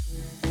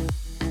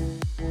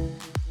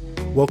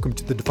Welcome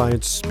to The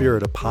Defiant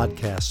Spirit, a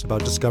podcast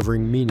about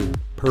discovering meaning,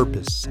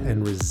 purpose,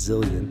 and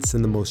resilience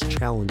in the most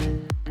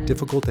challenging,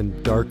 difficult,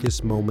 and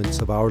darkest moments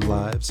of our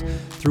lives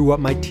through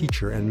what my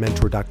teacher and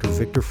mentor, Dr.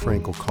 Viktor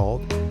Frankl,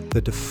 called the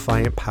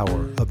defiant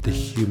power of the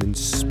human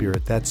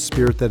spirit. That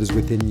spirit that is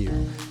within you,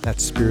 that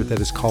spirit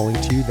that is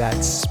calling to you,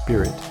 that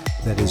spirit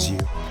that is you.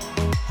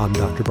 I'm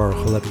Dr.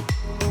 Baruch Halevi.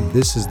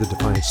 This is The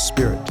Defiant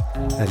Spirit.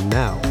 And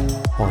now,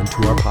 on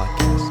to our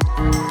podcast.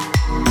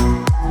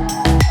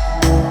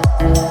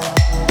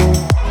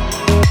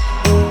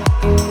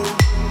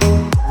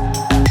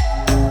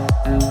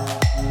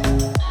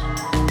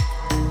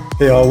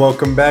 Hey all,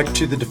 welcome back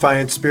to The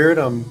Defiant Spirit.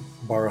 I'm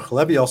Baruch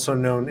Halevi, also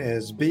known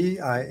as B.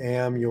 I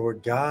am your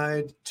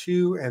guide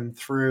to and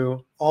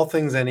through all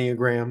things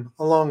Enneagram,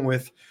 along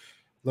with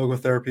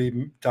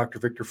logotherapy, Dr.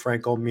 Viktor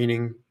Frankl,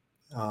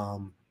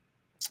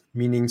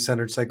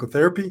 meaning-centered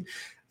psychotherapy,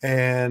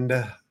 and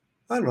I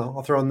don't know,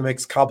 I'll throw in the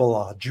mix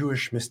Kabbalah,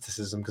 Jewish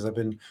mysticism, because I've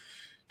been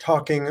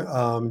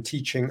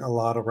teaching a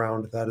lot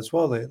around that as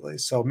well lately.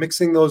 So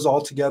mixing those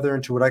all together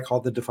into what I call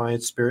the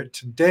Defiant Spirit.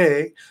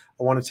 Today,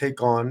 I want to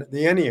take on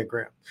the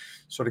Enneagram.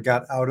 Sort of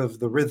got out of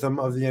the rhythm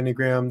of the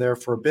Enneagram there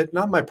for a bit.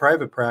 Not my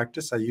private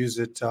practice. I use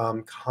it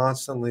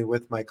constantly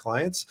with my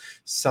clients.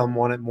 Some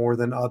want it more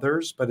than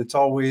others, but it's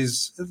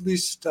always at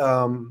least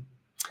the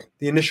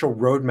initial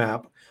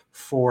roadmap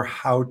for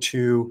how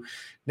to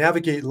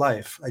navigate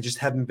life. I just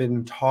haven't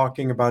been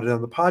talking about it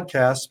on the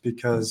podcast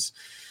because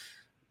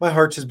my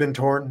heart has been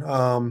torn,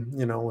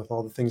 with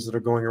all the things that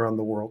are going around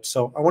the world.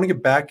 So I want to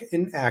get back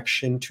in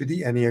action to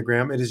the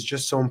Enneagram. It is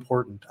just so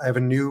important. I have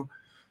a new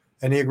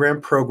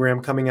Enneagram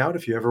program coming out.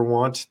 If you ever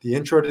want the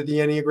intro to the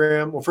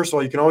Enneagram, well, first of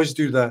all, you can always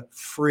do the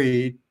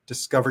free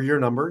Discover Your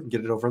Number and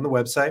get it over on the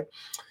website,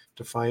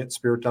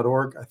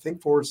 defiantspirit.org, I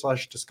think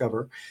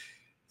 /discover.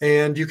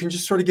 And you can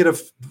just sort of get a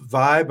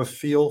vibe, a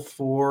feel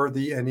for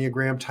the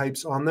Enneagram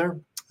types on there.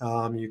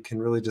 You can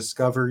really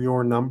discover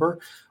your number,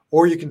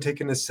 or you can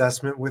take an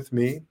assessment with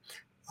me.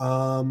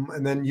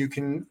 And then you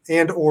can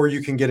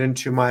get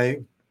into my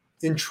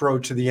intro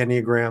to the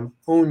Enneagram,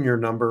 Own Your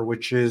Number,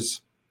 which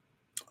is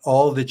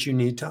all that you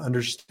need to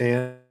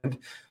understand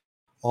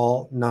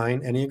all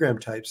 9 Enneagram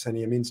types.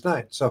 Ennea means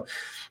 9. So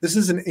this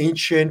is an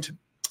ancient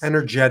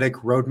energetic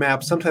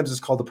roadmap. Sometimes it's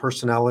called the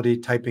personality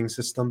typing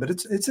system, but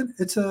it's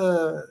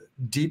a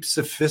deep,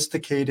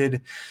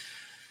 sophisticated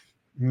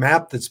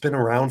map that's been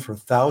around for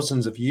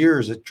thousands of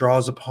years. It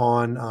draws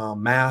upon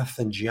math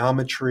and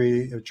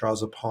geometry. It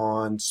draws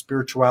upon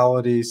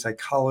spirituality,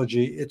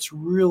 psychology. It's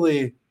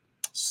really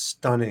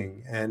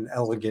stunning and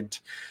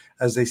elegant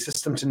as a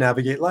system to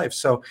navigate life.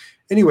 So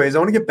anyways, I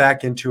want to get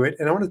back into it,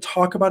 and I want to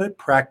talk about it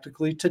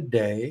practically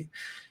today.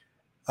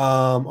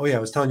 I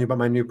was telling you about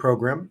my new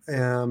program.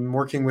 I'm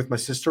working with my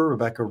sister,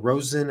 Rebecca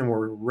Rosen, and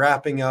we're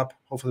wrapping up.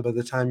 Hopefully by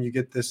the time you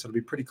get this, it'll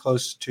be pretty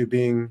close to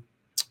being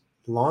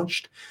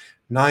launched.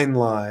 9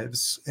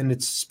 lives, and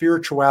it's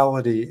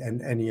spirituality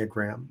and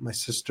Enneagram. My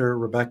sister,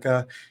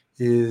 Rebecca,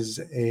 is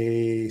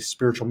a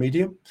spiritual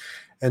medium.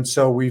 And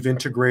so we've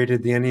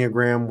integrated the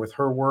Enneagram with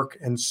her work.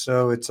 And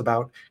so it's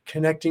about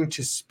connecting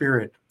to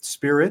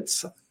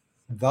spirits,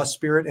 the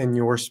spirit and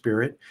your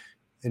spirit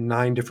in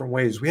 9 different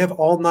ways. We have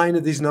all 9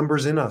 of these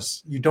numbers in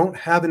us. You don't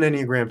have an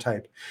Enneagram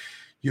type.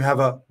 You have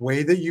a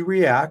way that you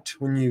react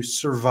when you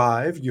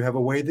survive. You have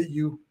a way that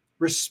you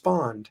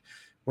respond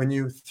when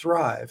you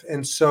thrive.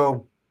 And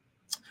so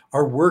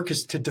our work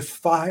is to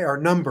defy our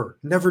number,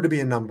 never to be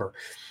a number.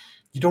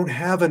 You don't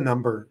have a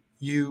number.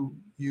 You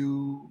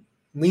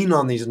lean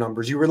on these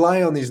numbers. You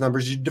rely on these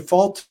numbers. You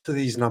default to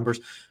these numbers.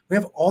 We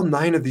have all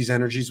 9 of these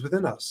energies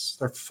within us.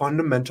 They're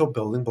fundamental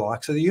building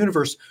blocks of the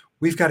universe.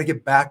 We've got to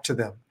get back to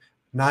them.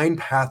 9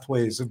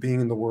 pathways of being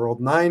in the world,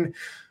 9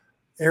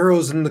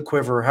 arrows in the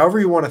quiver, however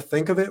you want to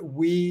think of it.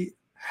 We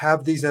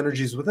have these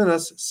energies within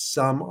us.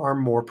 Some are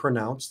more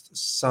pronounced,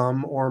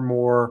 some are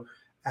more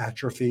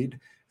atrophied.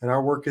 And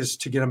our work is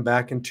to get them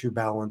back into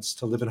balance,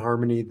 to live in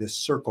harmony, this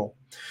circle.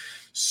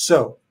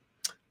 So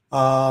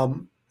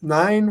 9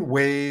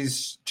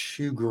 ways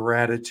to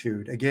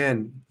gratitude.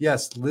 Again,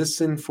 yes,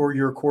 listen for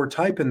your core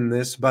type in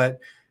this, but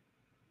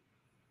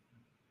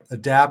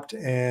adapt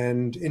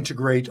and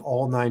integrate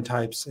all 9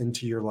 types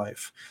into your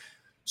life.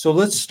 So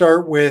let's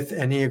start with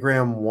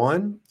Enneagram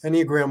 1.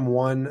 Enneagram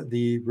 1,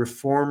 the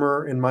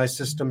reformer in my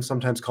system,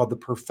 sometimes called the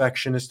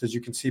perfectionist. As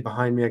you can see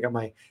behind me, I got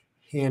my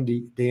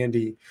handy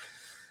dandy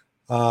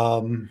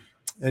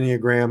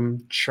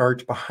Enneagram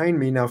chart behind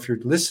me. Now, if you're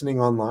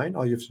listening online,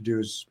 all you have to do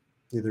is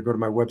either go to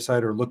my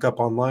website or look up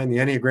online the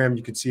Enneagram.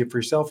 You can see it for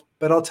yourself,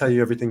 but I'll tell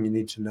you everything you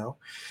need to know.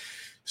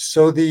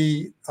 So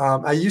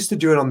I used to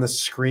do it on the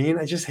screen.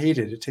 I just hate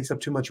it. It takes up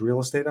too much real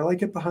estate. I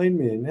like it behind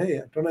me. And hey,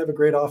 I don't have a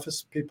great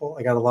office, people.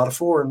 I got a lot of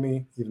 4 in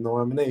me, even though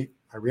I'm an 8.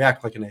 I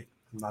react like an 8.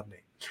 I'm not an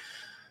 8.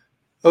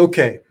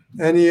 Okay,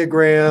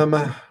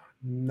 Enneagram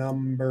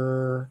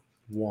number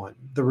 1,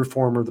 the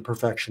reformer, the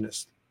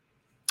perfectionist.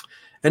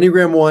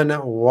 Enneagram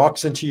 1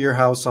 walks into your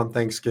house on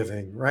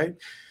Thanksgiving, right?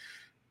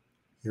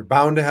 You're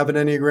bound to have an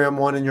Enneagram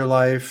 1 in your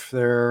life.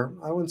 I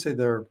wouldn't say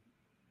they're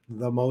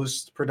the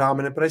most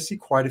predominant, but I see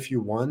quite a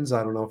few ones.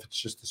 I don't know if it's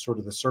just the sort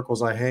of the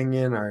circles I hang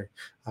in, or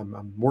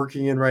I'm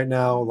working in right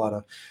now. A lot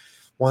of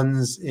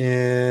ones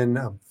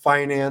in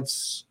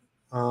finance,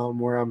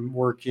 where I'm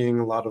working.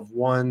 A lot of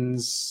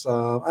ones,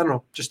 I don't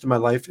know, just in my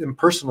life. And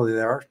personally,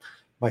 there are.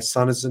 My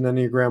son is an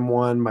Enneagram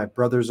 1. My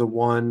brother's a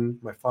 1.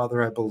 My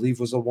father, I believe,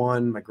 was a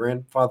 1. My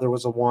grandfather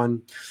was a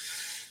 1.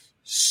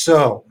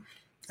 So,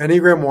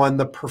 Enneagram 1,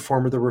 the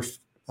performer, the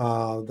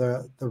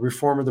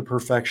reformer, the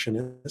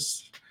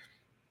perfectionist,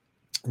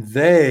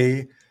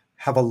 they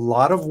have a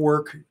lot of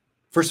work.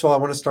 First of all, I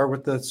want to start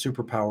with the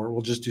superpower.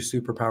 We'll just do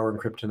superpower and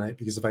kryptonite,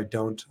 because if I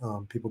don't,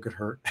 people get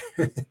hurt.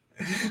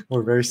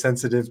 We're very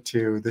sensitive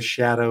to the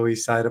shadowy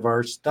side of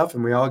our stuff,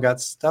 and we all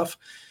got stuff.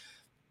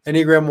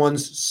 Enneagram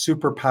 1's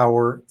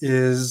superpower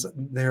is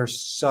they're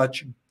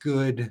such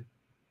good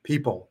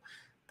people.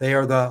 They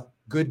are the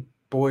good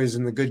boys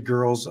and the good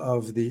girls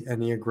of the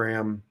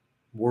Enneagram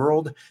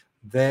world.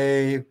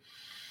 They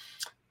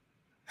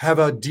have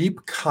a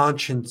deep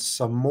conscience,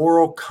 a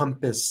moral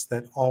compass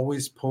that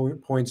always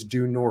points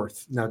due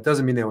north. Now, it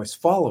doesn't mean they always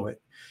follow it.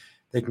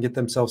 They can get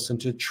themselves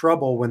into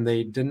trouble when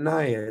they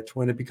deny it,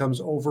 when it becomes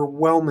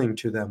overwhelming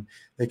to them.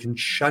 They can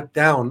shut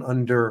down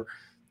under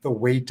the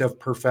weight of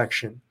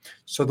perfection.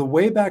 So the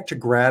way back to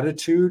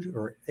gratitude,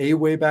 or a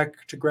way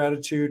back to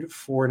gratitude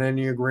for an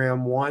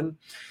Enneagram 1,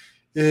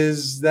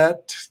 is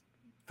that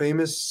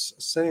famous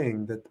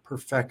saying that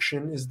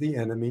perfection is the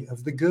enemy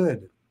of the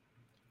good.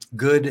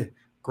 Good,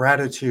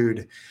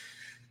 gratitude,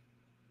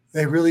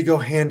 they really go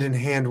hand in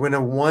hand. When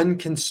a 1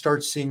 can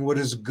start seeing what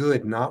is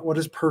good, not what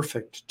is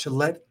perfect, to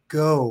let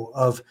go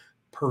of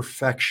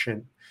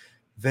perfection,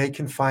 they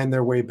can find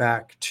their way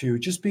back to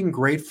just being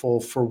grateful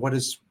for what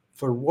is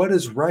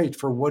right,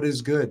 for what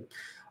is good.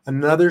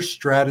 Another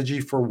strategy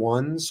for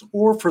 1s,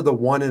 or for the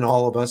 1 in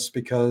all of us,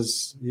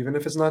 because even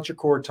if it's not your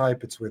core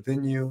type, it's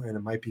within you, and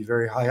it might be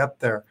very high up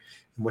there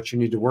and what you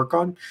need to work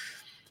on,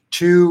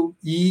 to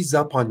ease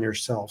up on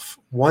yourself.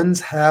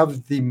 1s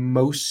have the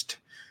most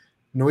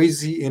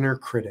noisy inner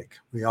critic.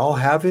 We all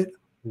have it.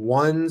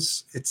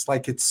 1s, it's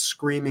like it's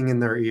screaming in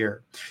their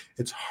ear.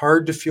 It's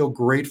hard to feel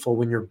grateful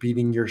when you're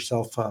beating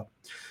yourself up.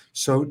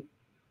 So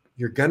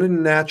you're going to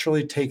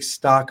naturally take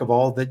stock of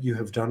all that you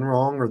have done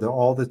wrong, or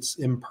all that's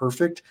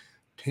imperfect.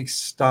 Take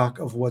stock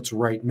of what's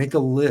right. Make a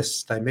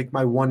list. I make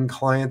my 1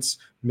 clients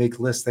make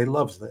lists. They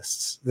love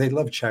lists. They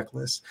love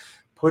checklists.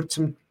 Put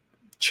some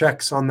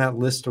checks on that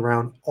list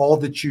around all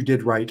that you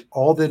did right,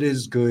 all that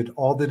is good,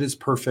 all that is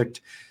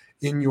perfect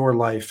in your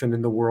life and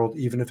in the world,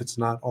 even if it's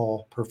not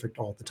all perfect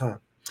all the time.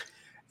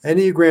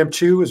 Enneagram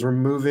 2 is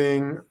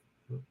removing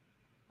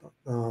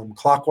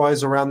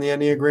clockwise around the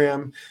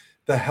Enneagram,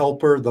 the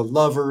helper, the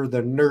lover,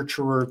 the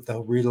nurturer, the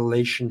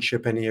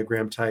relationship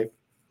Enneagram type.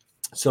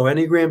 So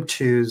Enneagram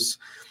 2s,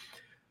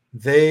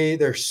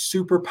 their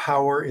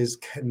superpower is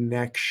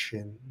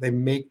connection. They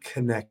make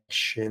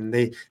connection.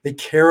 They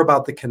care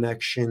about the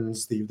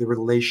connections, the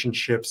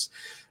relationships.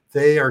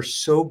 They are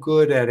so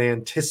good at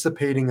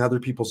anticipating other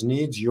people's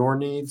needs, your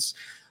needs.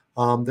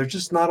 They're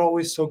just not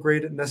always so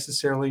great at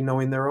necessarily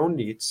knowing their own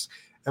needs.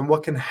 And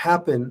what can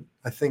happen,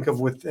 I think of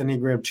with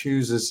Enneagram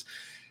 2s, is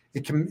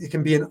it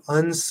can be an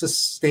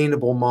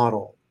unsustainable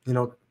model.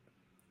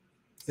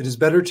 It is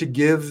better to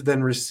give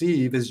than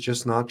receive is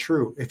just not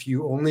true. If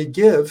you only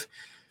give,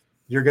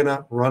 you're going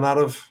to run out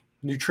of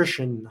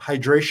nutrition,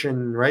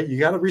 hydration, right? You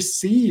got to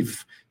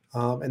receive.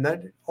 And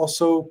that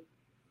also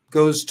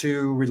goes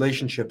to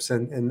relationships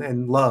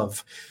and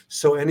love.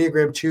 So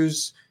Enneagram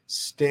 2s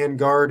stand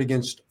guard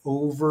against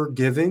over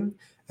giving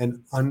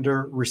and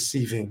under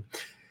receiving.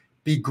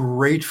 Be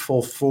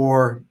grateful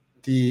for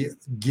the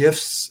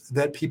gifts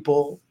that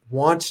people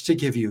want to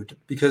give you,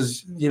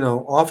 because,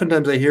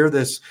 oftentimes I hear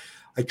this,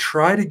 I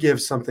try to give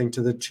something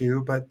to the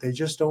 2, but they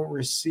just don't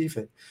receive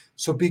it.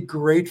 So be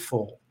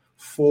grateful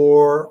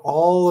for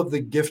all of the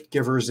gift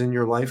givers in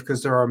your life,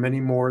 because there are many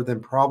more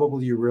than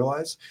probably you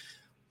realize.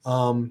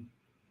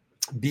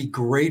 Be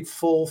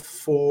grateful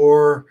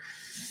for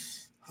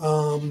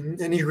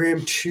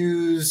Enneagram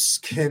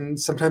 2s can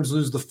sometimes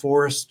lose the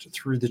forest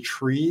through the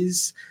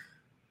trees.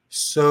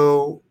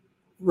 So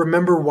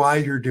remember why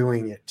you're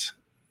doing it,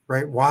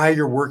 right? Why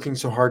you're working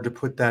so hard to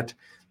put that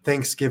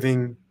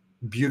Thanksgiving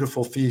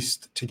beautiful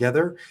feast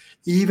together.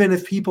 Even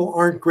if people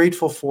aren't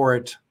grateful for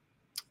it,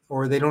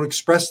 or they don't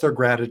express their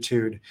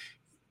gratitude,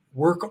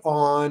 work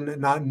on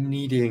not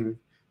needing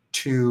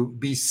to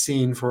be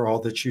seen for all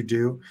that you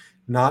do,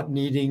 not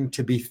needing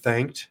to be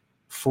thanked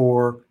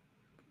for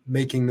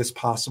making this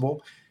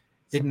possible.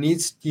 You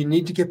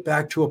need to get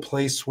back to a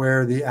place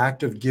where the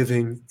act of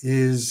giving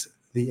is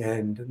the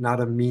end, not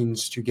a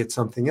means to get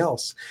something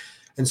else.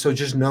 And so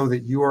just know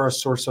that you are a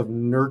source of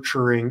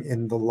nurturing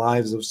in the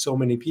lives of so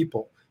many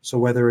people. So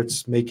whether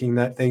it's making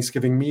that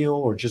Thanksgiving meal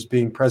or just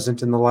being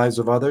present in the lives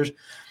of others,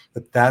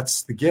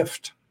 that's the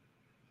gift.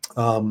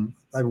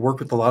 I work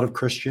with a lot of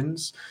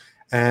Christians,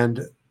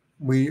 and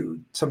we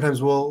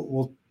sometimes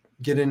will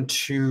get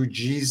into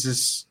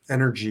Jesus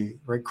energy,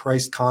 right?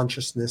 Christ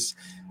consciousness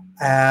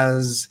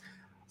as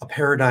a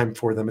paradigm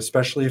for them,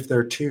 especially if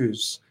they're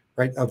 2s.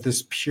 right? Of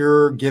this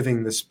pure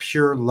giving, this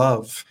pure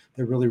love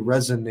that really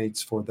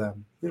resonates for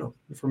them.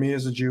 For me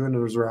as a Jew and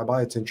as a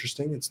rabbi, it's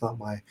interesting. It's not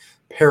my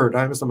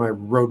paradigm. It's not my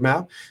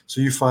roadmap.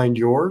 So you find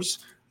yours.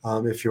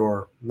 If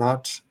you're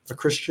not a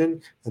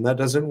Christian and that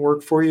doesn't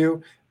work for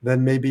you,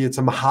 then maybe it's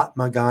a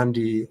Mahatma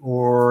Gandhi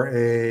or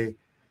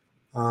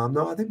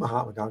no, I think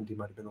Mahatma Gandhi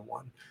might have been the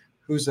one.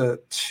 Who's a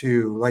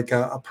two, like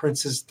a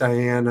Princess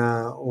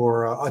Diana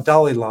or a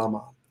Dalai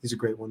Lama. He's a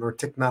great one. Or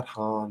Thich Nhat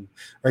Hanh,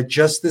 right?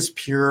 Just this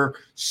pure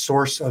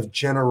source of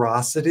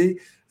generosity.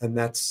 And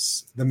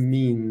that's the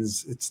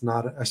means. It's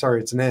not,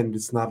 it's an end.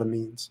 It's not a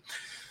means.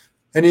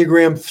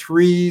 Enneagram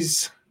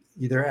 3s,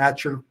 either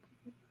at your,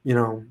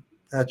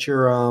 at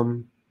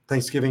your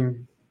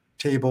Thanksgiving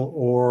table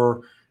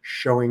or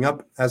showing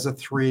up as a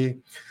 3.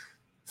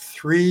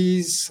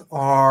 3s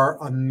are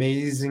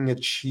amazing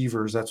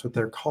achievers. That's what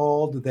they're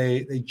called.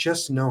 They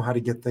just know how to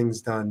get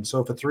things done. So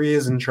if a 3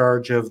 is in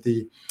charge of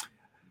the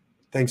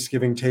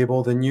Thanksgiving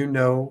table, then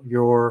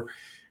you're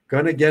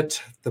going to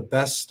get the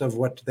best of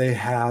what they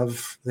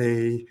have.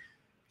 They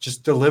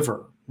just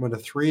deliver. When a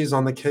 3 is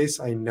on the case,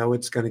 I know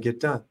it's going to get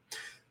done.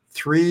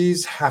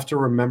 3s have to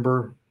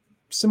remember,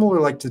 similar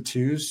like to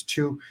 2s,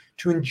 to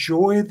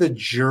enjoy the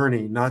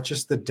journey, not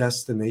just the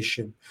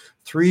destination.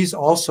 3s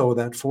also,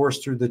 that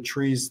forest through the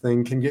trees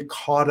thing, can get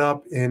caught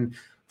up in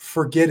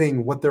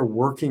forgetting what they're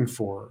working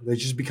for. They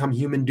just become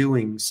human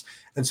doings.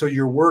 And so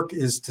your work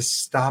is to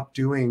stop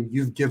doing,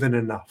 you've given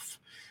enough,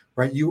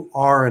 right? You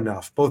are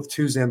enough. Both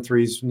 2s and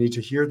 3s need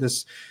to hear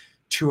this,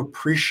 to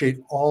appreciate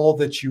all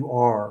that you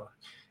are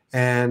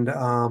and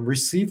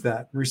receive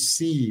that.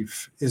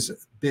 Receive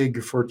is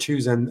big for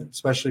 2s and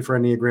especially for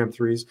Enneagram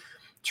 3s,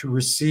 to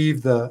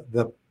receive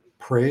the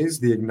praise,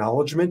 the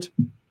acknowledgement,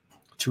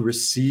 to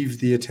receive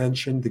the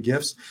attention, the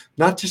gifts,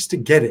 not just to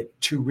get it,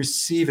 to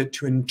receive it,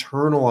 to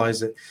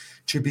internalize it,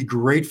 to be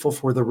grateful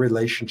for the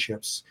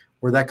relationships,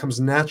 where that comes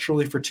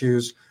naturally for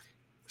 2s.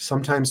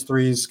 Sometimes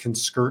 3s can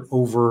skirt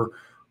over,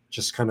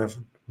 just kind of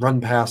run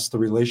past the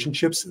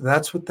relationships.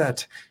 That's what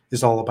that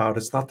is all about.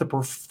 It's not the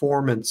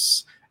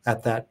performance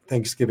at that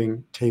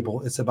Thanksgiving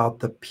table. It's about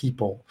the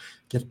people.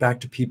 Get back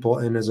to people.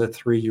 And as a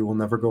 3, you will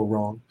never go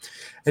wrong.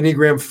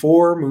 Enneagram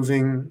 4,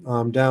 moving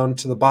down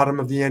to the bottom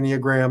of the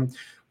Enneagram,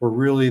 where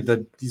really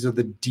these are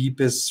the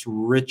deepest,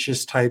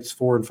 richest types,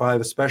 4 and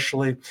 5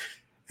 especially.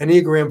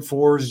 Enneagram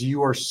 4s,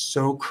 you are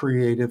so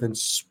creative and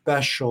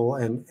special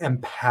and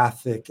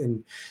empathic,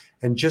 and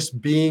just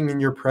being in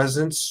your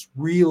presence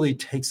really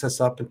takes us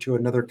up into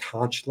another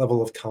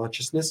level of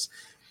consciousness.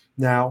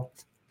 Now,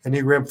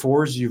 Enneagram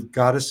 4s, you've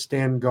got to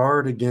stand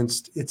guard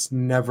against it's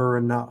never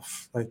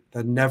enough. Like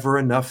the never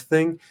enough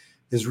thing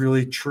is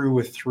really true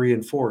with 3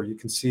 and 4. You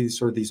can see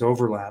sort of these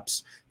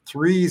overlaps.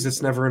 3s,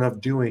 it's never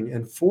enough doing.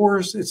 And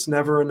 4s, it's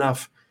never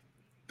enough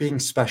being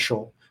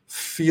special,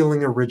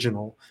 feeling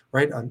original,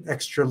 right? An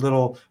extra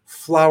little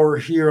flower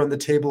here on the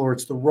table, or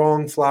it's the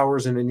wrong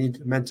flowers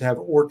and meant to have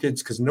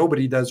orchids because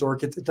nobody does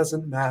orchids. It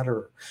doesn't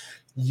matter.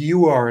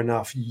 You are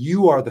enough.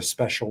 You are the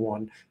special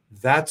one.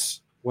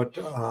 That's what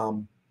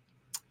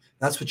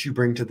you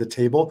bring to the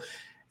table.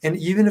 And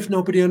even if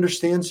nobody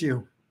understands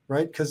you,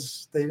 right?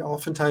 Because they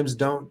oftentimes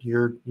don't.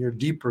 You're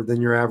deeper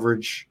than your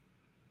average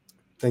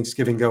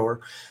Thanksgiving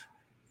goer.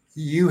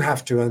 You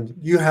have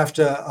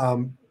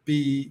to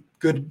be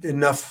good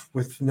enough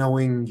with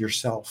knowing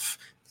yourself.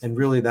 And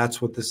really,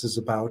 that's what this is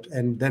about.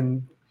 And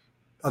then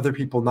other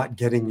people not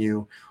getting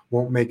you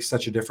won't make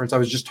such a difference. I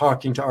was just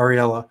talking to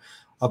Ariella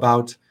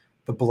about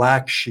the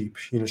black sheep.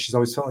 She's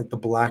always felt like the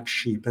black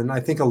sheep. And I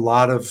think a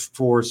lot of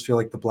 4s feel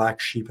like the black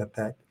sheep at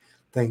that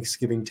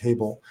Thanksgiving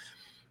table.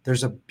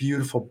 There's a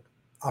beautiful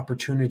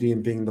opportunity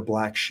in being the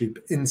black sheep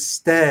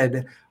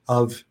instead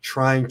of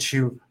trying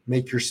to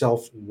make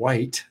yourself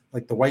white,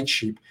 like the white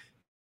sheep.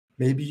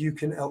 Maybe you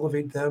can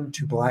elevate them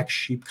to black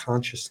sheep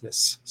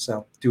consciousness.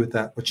 So do with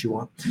that what you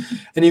want.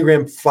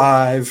 Enneagram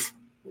 5,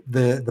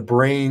 the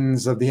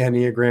brains of the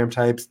Enneagram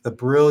types, the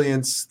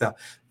brilliance, the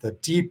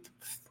deep.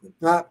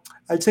 I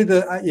would say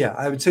the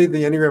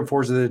Enneagram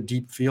 4s are the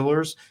deep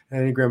feelers, and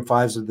Enneagram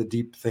 5s are the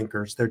deep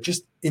thinkers. They're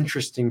just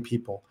interesting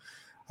people.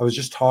 I was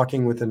just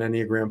talking with an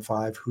Enneagram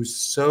 5 who's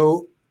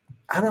so,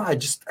 I don't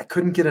know, I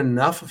couldn't get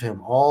enough of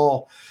him,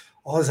 all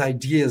his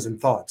ideas and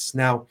thoughts.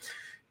 Now,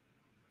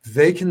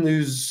 they can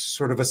lose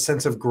sort of a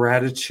sense of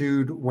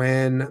gratitude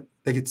when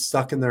they get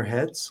stuck in their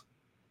heads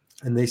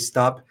and they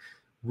stop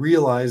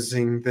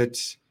realizing that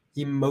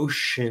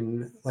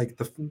emotion, like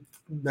the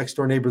next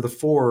door neighbor, the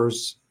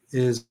 4s,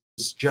 is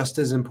just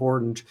as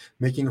important,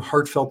 making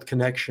heartfelt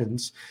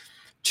connections,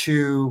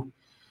 to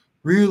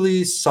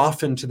really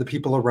soften to the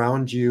people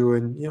around you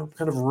and,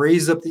 kind of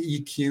raise up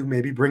the EQ,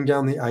 maybe bring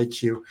down the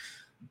IQ.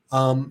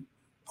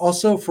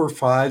 Also for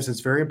 5s, it's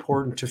very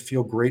important to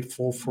feel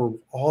grateful for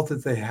all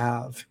that they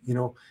have.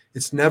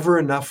 It's never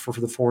enough for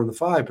the 4 and the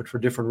 5, but for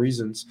different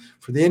reasons.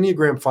 For the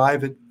Enneagram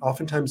 5, it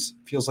oftentimes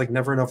feels like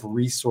never enough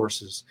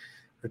resources.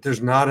 That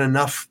there's not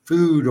enough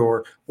food,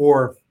 or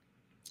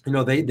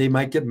they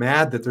might get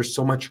mad that there's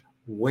so much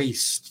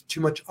waste,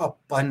 too much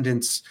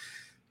abundance.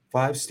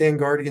 5s stand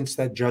guard against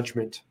that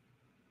judgment.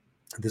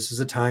 This is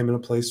a time and a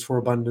place for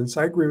abundance.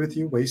 I agree with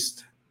you.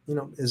 Waste,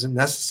 isn't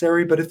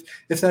necessary. But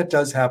if that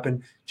does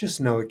happen,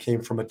 just know it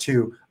came from a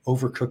 2,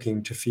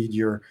 overcooking to feed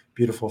your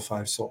beautiful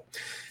 5 soul.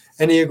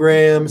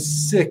 Enneagram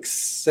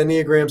 6.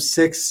 Enneagram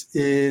 6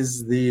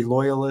 is the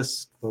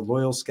loyalist, the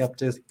loyal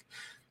skeptic.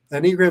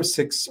 Enneagram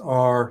 6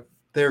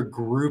 they're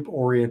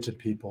group-oriented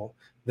people.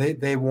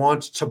 They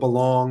want to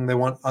belong. They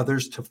want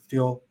others to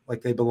feel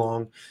like they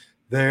belong.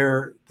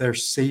 They're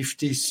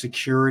safety,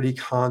 security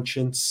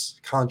conscious.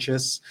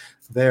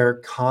 They're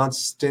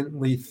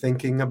constantly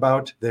thinking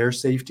about their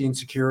safety and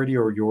security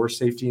or your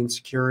safety and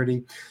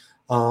security.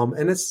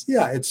 And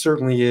it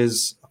certainly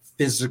is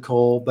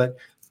physical, but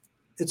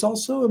it's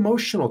also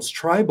emotional. It's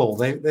tribal.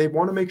 They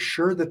want to make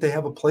sure that they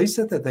have a place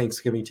at the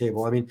Thanksgiving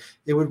table. I mean,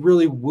 it would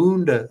really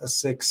wound a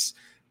 6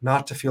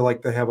 not to feel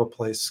like they have a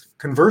place.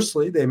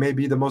 Conversely, they may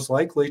be the most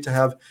likely to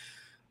have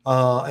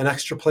an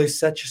extra place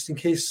set just in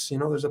case,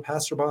 there's a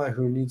passerby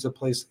who needs a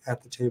place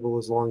at the table,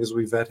 as long as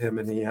we vet him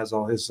and he has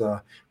all his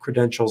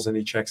credentials and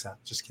he checks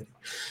out. Just kidding.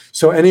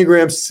 So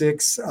Enneagram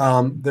 6,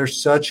 they're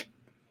such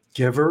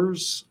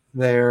givers.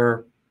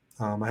 I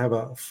have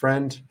a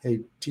friend,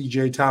 hey,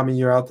 TJ, Tommy,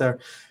 you're out there,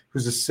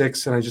 who's a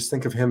 6, and I just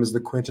think of him as the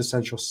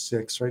quintessential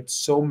 6, right?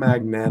 So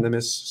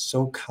magnanimous,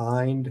 so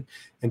kind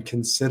and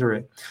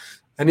considerate.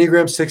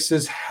 Enneagram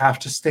 6s have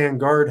to stand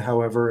guard,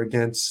 however,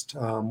 against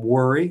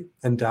worry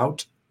and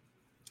doubt.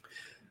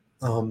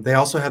 They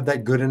also have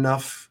that good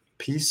enough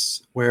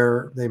piece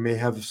where they may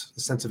have a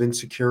sense of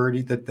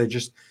insecurity that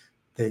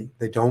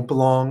they don't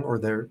belong, or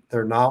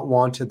they're not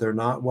wanted, they're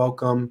not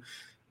welcome,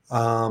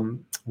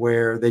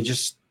 where they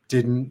just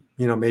didn't,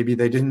 maybe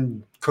they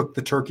didn't cook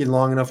the turkey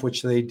long enough,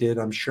 which they did,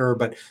 I'm sure,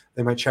 but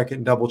they might check it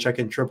and double check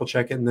it and triple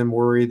check it and then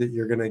worry that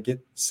you're going to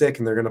get sick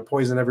and they're going to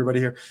poison everybody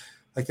here.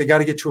 Like, they got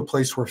to get to a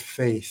place where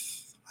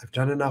faith, I've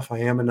done enough, I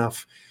am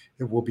enough,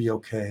 it will be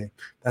okay.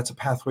 That's a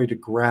pathway to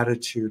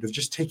gratitude, of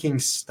just taking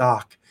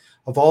stock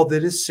of all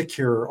that is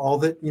secure, all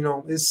that,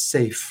 is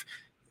safe.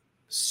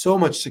 So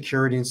much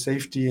security and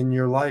safety in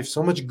your life,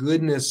 so much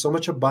goodness, so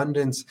much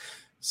abundance.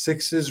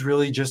 6 is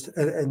really just,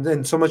 and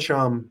then so much,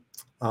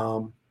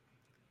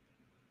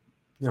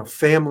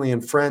 family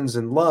and friends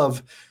and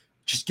love.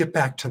 Just get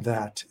back to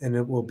that and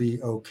it will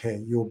be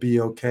okay. You'll be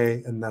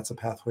okay. And that's a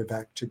pathway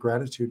back to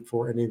gratitude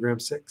for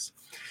Enneagram 6.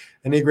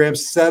 Enneagram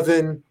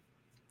 7,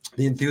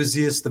 the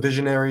enthusiasts, the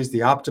visionaries,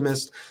 the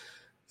optimists.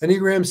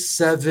 Enneagram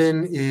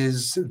 7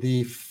 is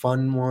the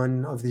fun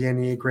one of the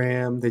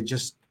Enneagram.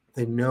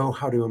 They know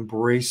how to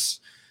embrace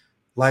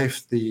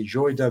life, the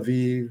joie de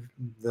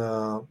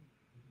vivre,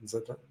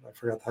 I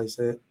forgot how you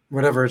say it,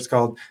 whatever it's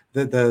called,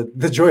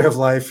 the joy of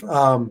life.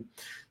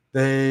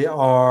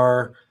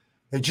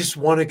 They just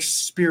want to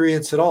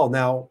experience it all.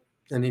 Now,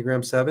 Enneagram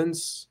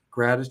 7s,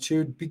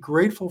 gratitude, be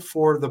grateful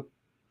for the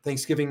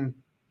Thanksgiving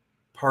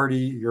party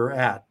you're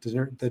at,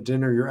 the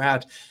dinner you're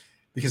at,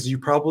 because you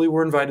probably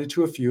were invited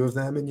to a few of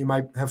them and you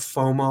might have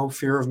FOMO,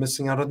 fear of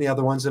missing out on the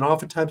other ones. And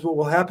oftentimes what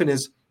will happen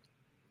is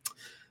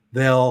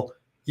they'll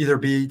either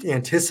be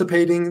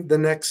anticipating the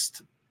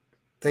next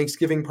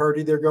Thanksgiving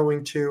party they're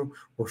going to,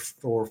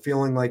 or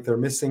feeling like they're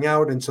missing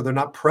out. And so they're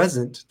not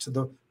present to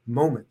the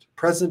moment,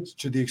 present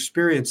to the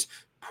experience,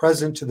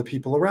 present to the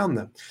people around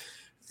them.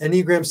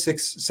 Enneagram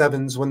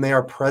 7s, when they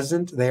are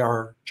present, they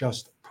are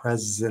just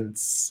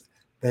presence.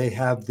 They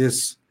have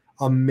this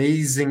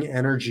amazing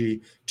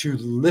energy to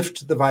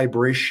lift the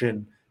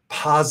vibration,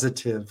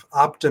 positive,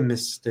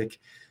 optimistic.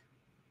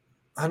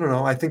 I don't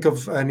know. I think of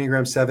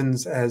Enneagram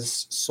 7s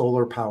as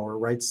solar power,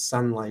 right?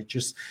 Sunlight,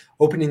 just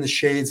opening the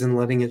shades and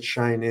letting it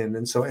shine in.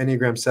 And so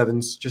Enneagram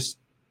 7s, just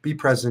be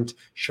present,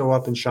 show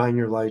up and shine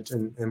your light.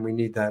 And we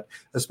need that,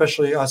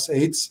 especially us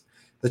 8s,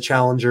 the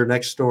challenger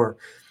next door.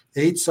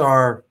 8s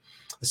are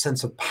a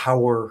sense of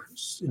power,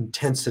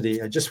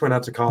 intensity. I just went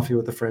out to coffee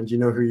with a friend. You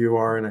know who you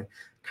are. And I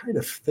kind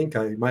of think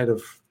I might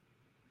have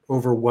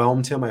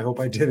overwhelmed him. I hope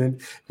I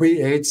didn't. We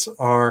 8s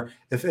are,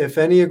 if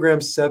Enneagram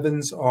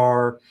 7s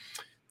are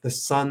the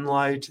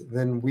sunlight,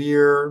 then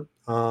we're,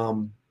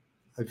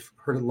 I've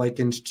heard it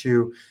likened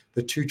to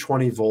the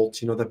 220 volts,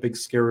 that big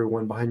scary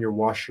one behind your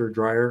washer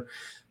dryer.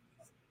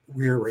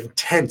 We're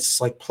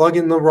intense, like plug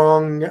in the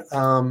wrong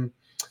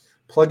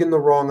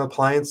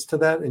appliance to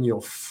that and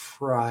you'll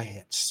fry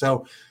it.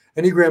 So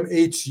Enneagram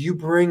 8s, you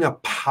bring a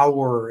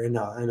power and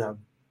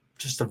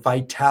just a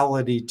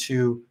vitality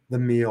to the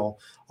meal.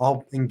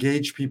 I'll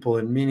engage people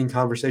in meaning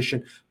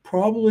conversation.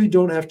 Probably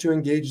don't have to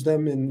engage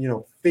them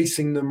in,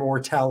 facing their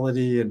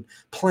mortality and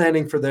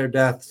planning for their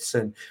deaths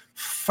and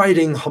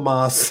fighting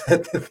Hamas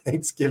at the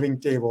Thanksgiving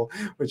table,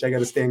 which I got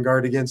to stand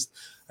guard against.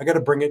 I got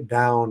to bring it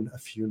down a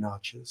few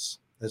notches.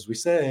 As we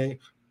say,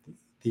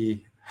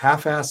 the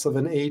half-ass of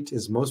an 8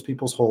 is most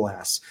people's whole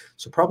ass.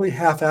 So probably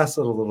half-ass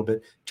it a little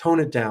bit, tone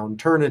it down,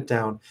 turn it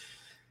down.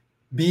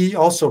 Be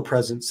also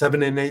present.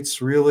 7 and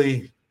 8s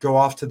really go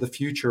off to the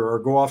future or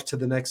go off to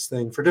the next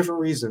thing for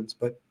different reasons,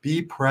 but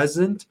be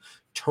present,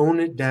 tone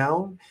it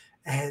down,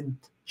 and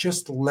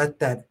just let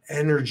that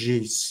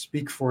energy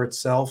speak for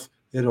itself.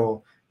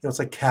 It's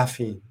like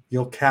caffeine.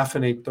 You'll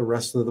caffeinate the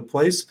rest of the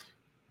place,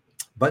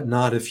 but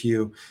not if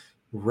you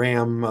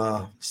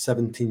ram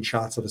 17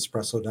 shots of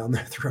espresso down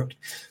their throat.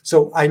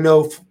 So I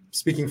know,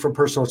 speaking from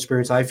personal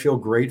experience, I feel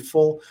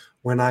grateful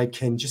when I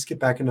can just get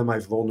back into my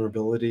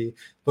vulnerability,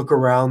 look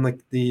around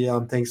like the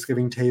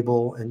Thanksgiving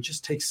table and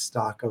just take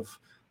stock of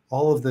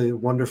all of the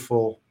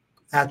wonderful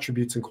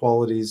attributes and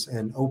qualities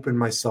and open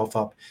myself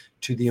up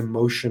to the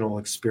emotional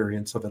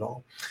experience of it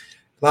all.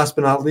 Last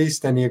but not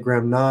least,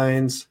 Enneagram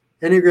 9s.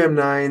 Enneagram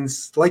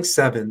 9s, like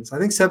 7s, I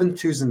think 7s,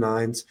 2s, and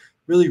 9s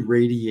really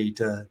radiate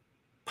a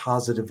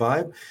positive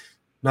vibe.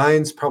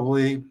 9s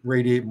probably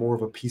radiate more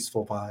of a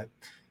peaceful vibe.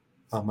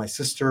 My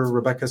sister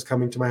Rebecca's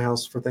coming to my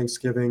house for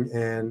Thanksgiving,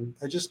 and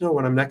I just know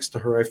when I'm next to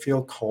her, I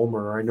feel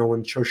calmer. I know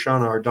when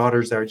Shoshana, our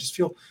daughter's there, I just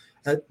feel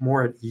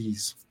more at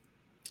ease.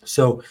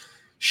 So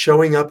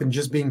showing up and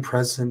just being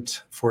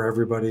present for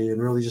everybody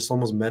and really just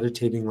almost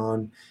meditating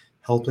on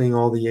helping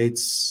all the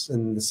 8s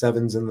and the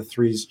 7s and the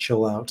 3s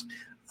chill out.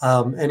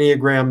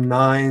 Enneagram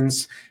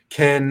 9s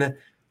can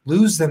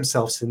lose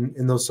themselves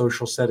in those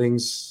social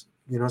settings,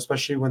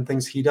 especially when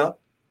things heat up.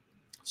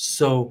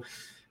 So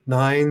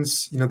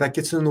 9s, that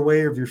gets in the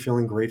way of you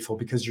feeling grateful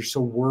because you're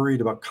so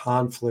worried about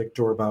conflict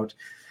or about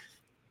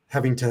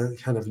having to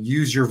kind of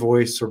use your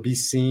voice or be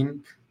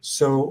seen.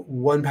 So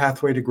one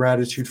pathway to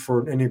gratitude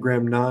for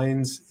Enneagram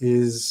 9s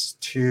is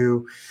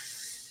to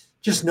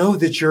just know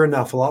that you're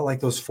enough. A lot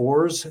like those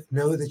 4s,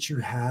 know that you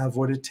have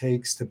what it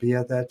takes to be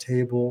at that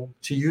table,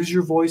 to use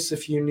your voice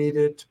if you need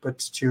it, but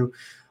to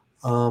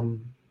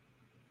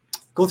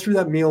go through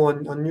that meal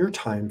on your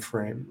time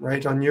frame,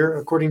 right?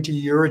 According to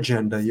your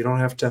agenda. You don't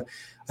have to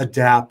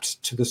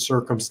adapt to the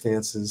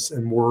circumstances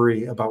and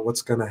worry about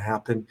what's going to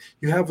happen.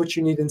 You have what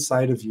you need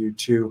inside of you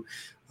to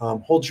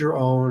hold your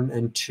own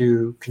and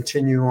to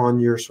continue on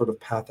your sort of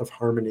path of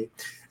harmony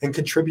and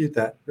contribute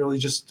that. Really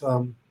just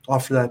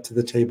offer that to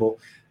the table.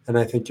 And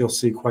I think you'll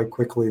see quite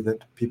quickly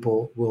that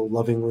people will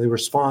lovingly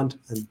respond,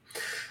 and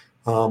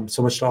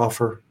so much to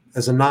offer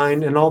as a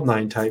 9 and all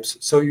 9 types.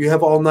 So you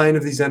have all 9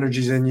 of these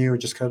energies in you,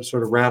 and just kind of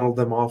sort of rattled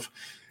them off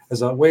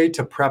as a way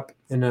to prep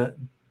in a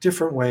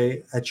different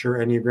way at your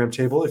Enneagram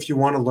table. If you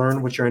want to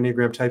learn what your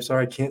Enneagram types are,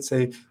 I can't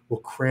say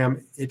we'll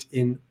cram it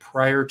in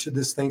prior to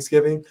this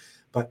Thanksgiving,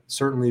 but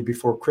certainly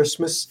before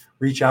Christmas,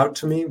 reach out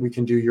to me. We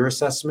can do your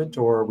assessment,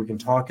 or we can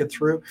talk it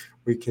through.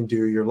 We can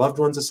do your loved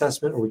one's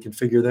assessment, or we can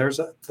figure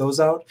those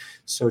out.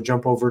 So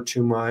jump over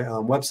to my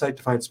website,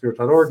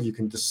 defiantspirit.org.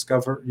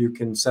 You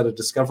can set a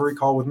discovery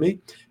call with me,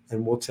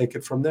 and we'll take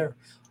it from there.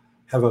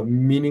 Have a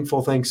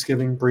meaningful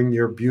Thanksgiving. Bring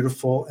your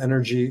beautiful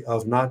energy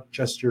of not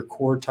just your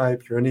core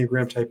type, your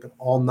Enneagram type, but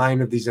all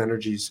 9 of these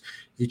energies.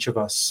 Each of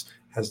us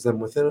has them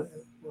within,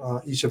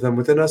 each of them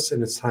within us,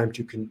 and it's time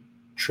to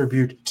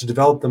contribute, to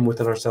develop them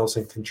within ourselves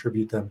and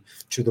contribute them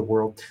to the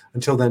world.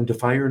 Until then,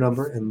 defy your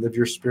number and live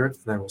your spirit,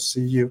 and I will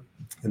see you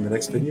in the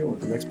next video or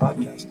the next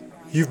podcast.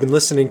 You've been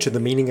listening to the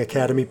Meaning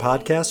Academy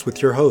podcast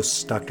with your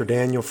hosts, Dr.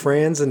 Daniel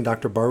Franz and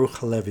Dr. Baruch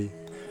Halevi.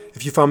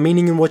 If you found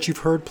meaning in what you've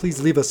heard,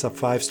 please leave us a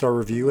 5-star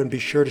review and be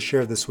sure to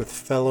share this with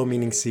fellow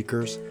meaning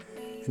seekers.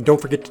 And don't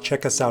forget to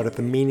check us out at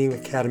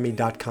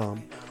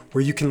themeaningacademy.com,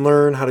 where you can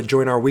learn how to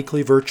join our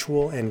weekly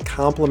virtual and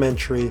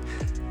complimentary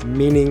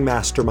meaning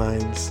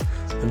masterminds.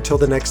 Until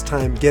the next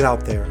time, get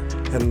out there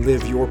and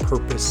live your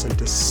purpose and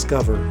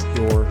discover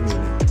your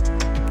meaning.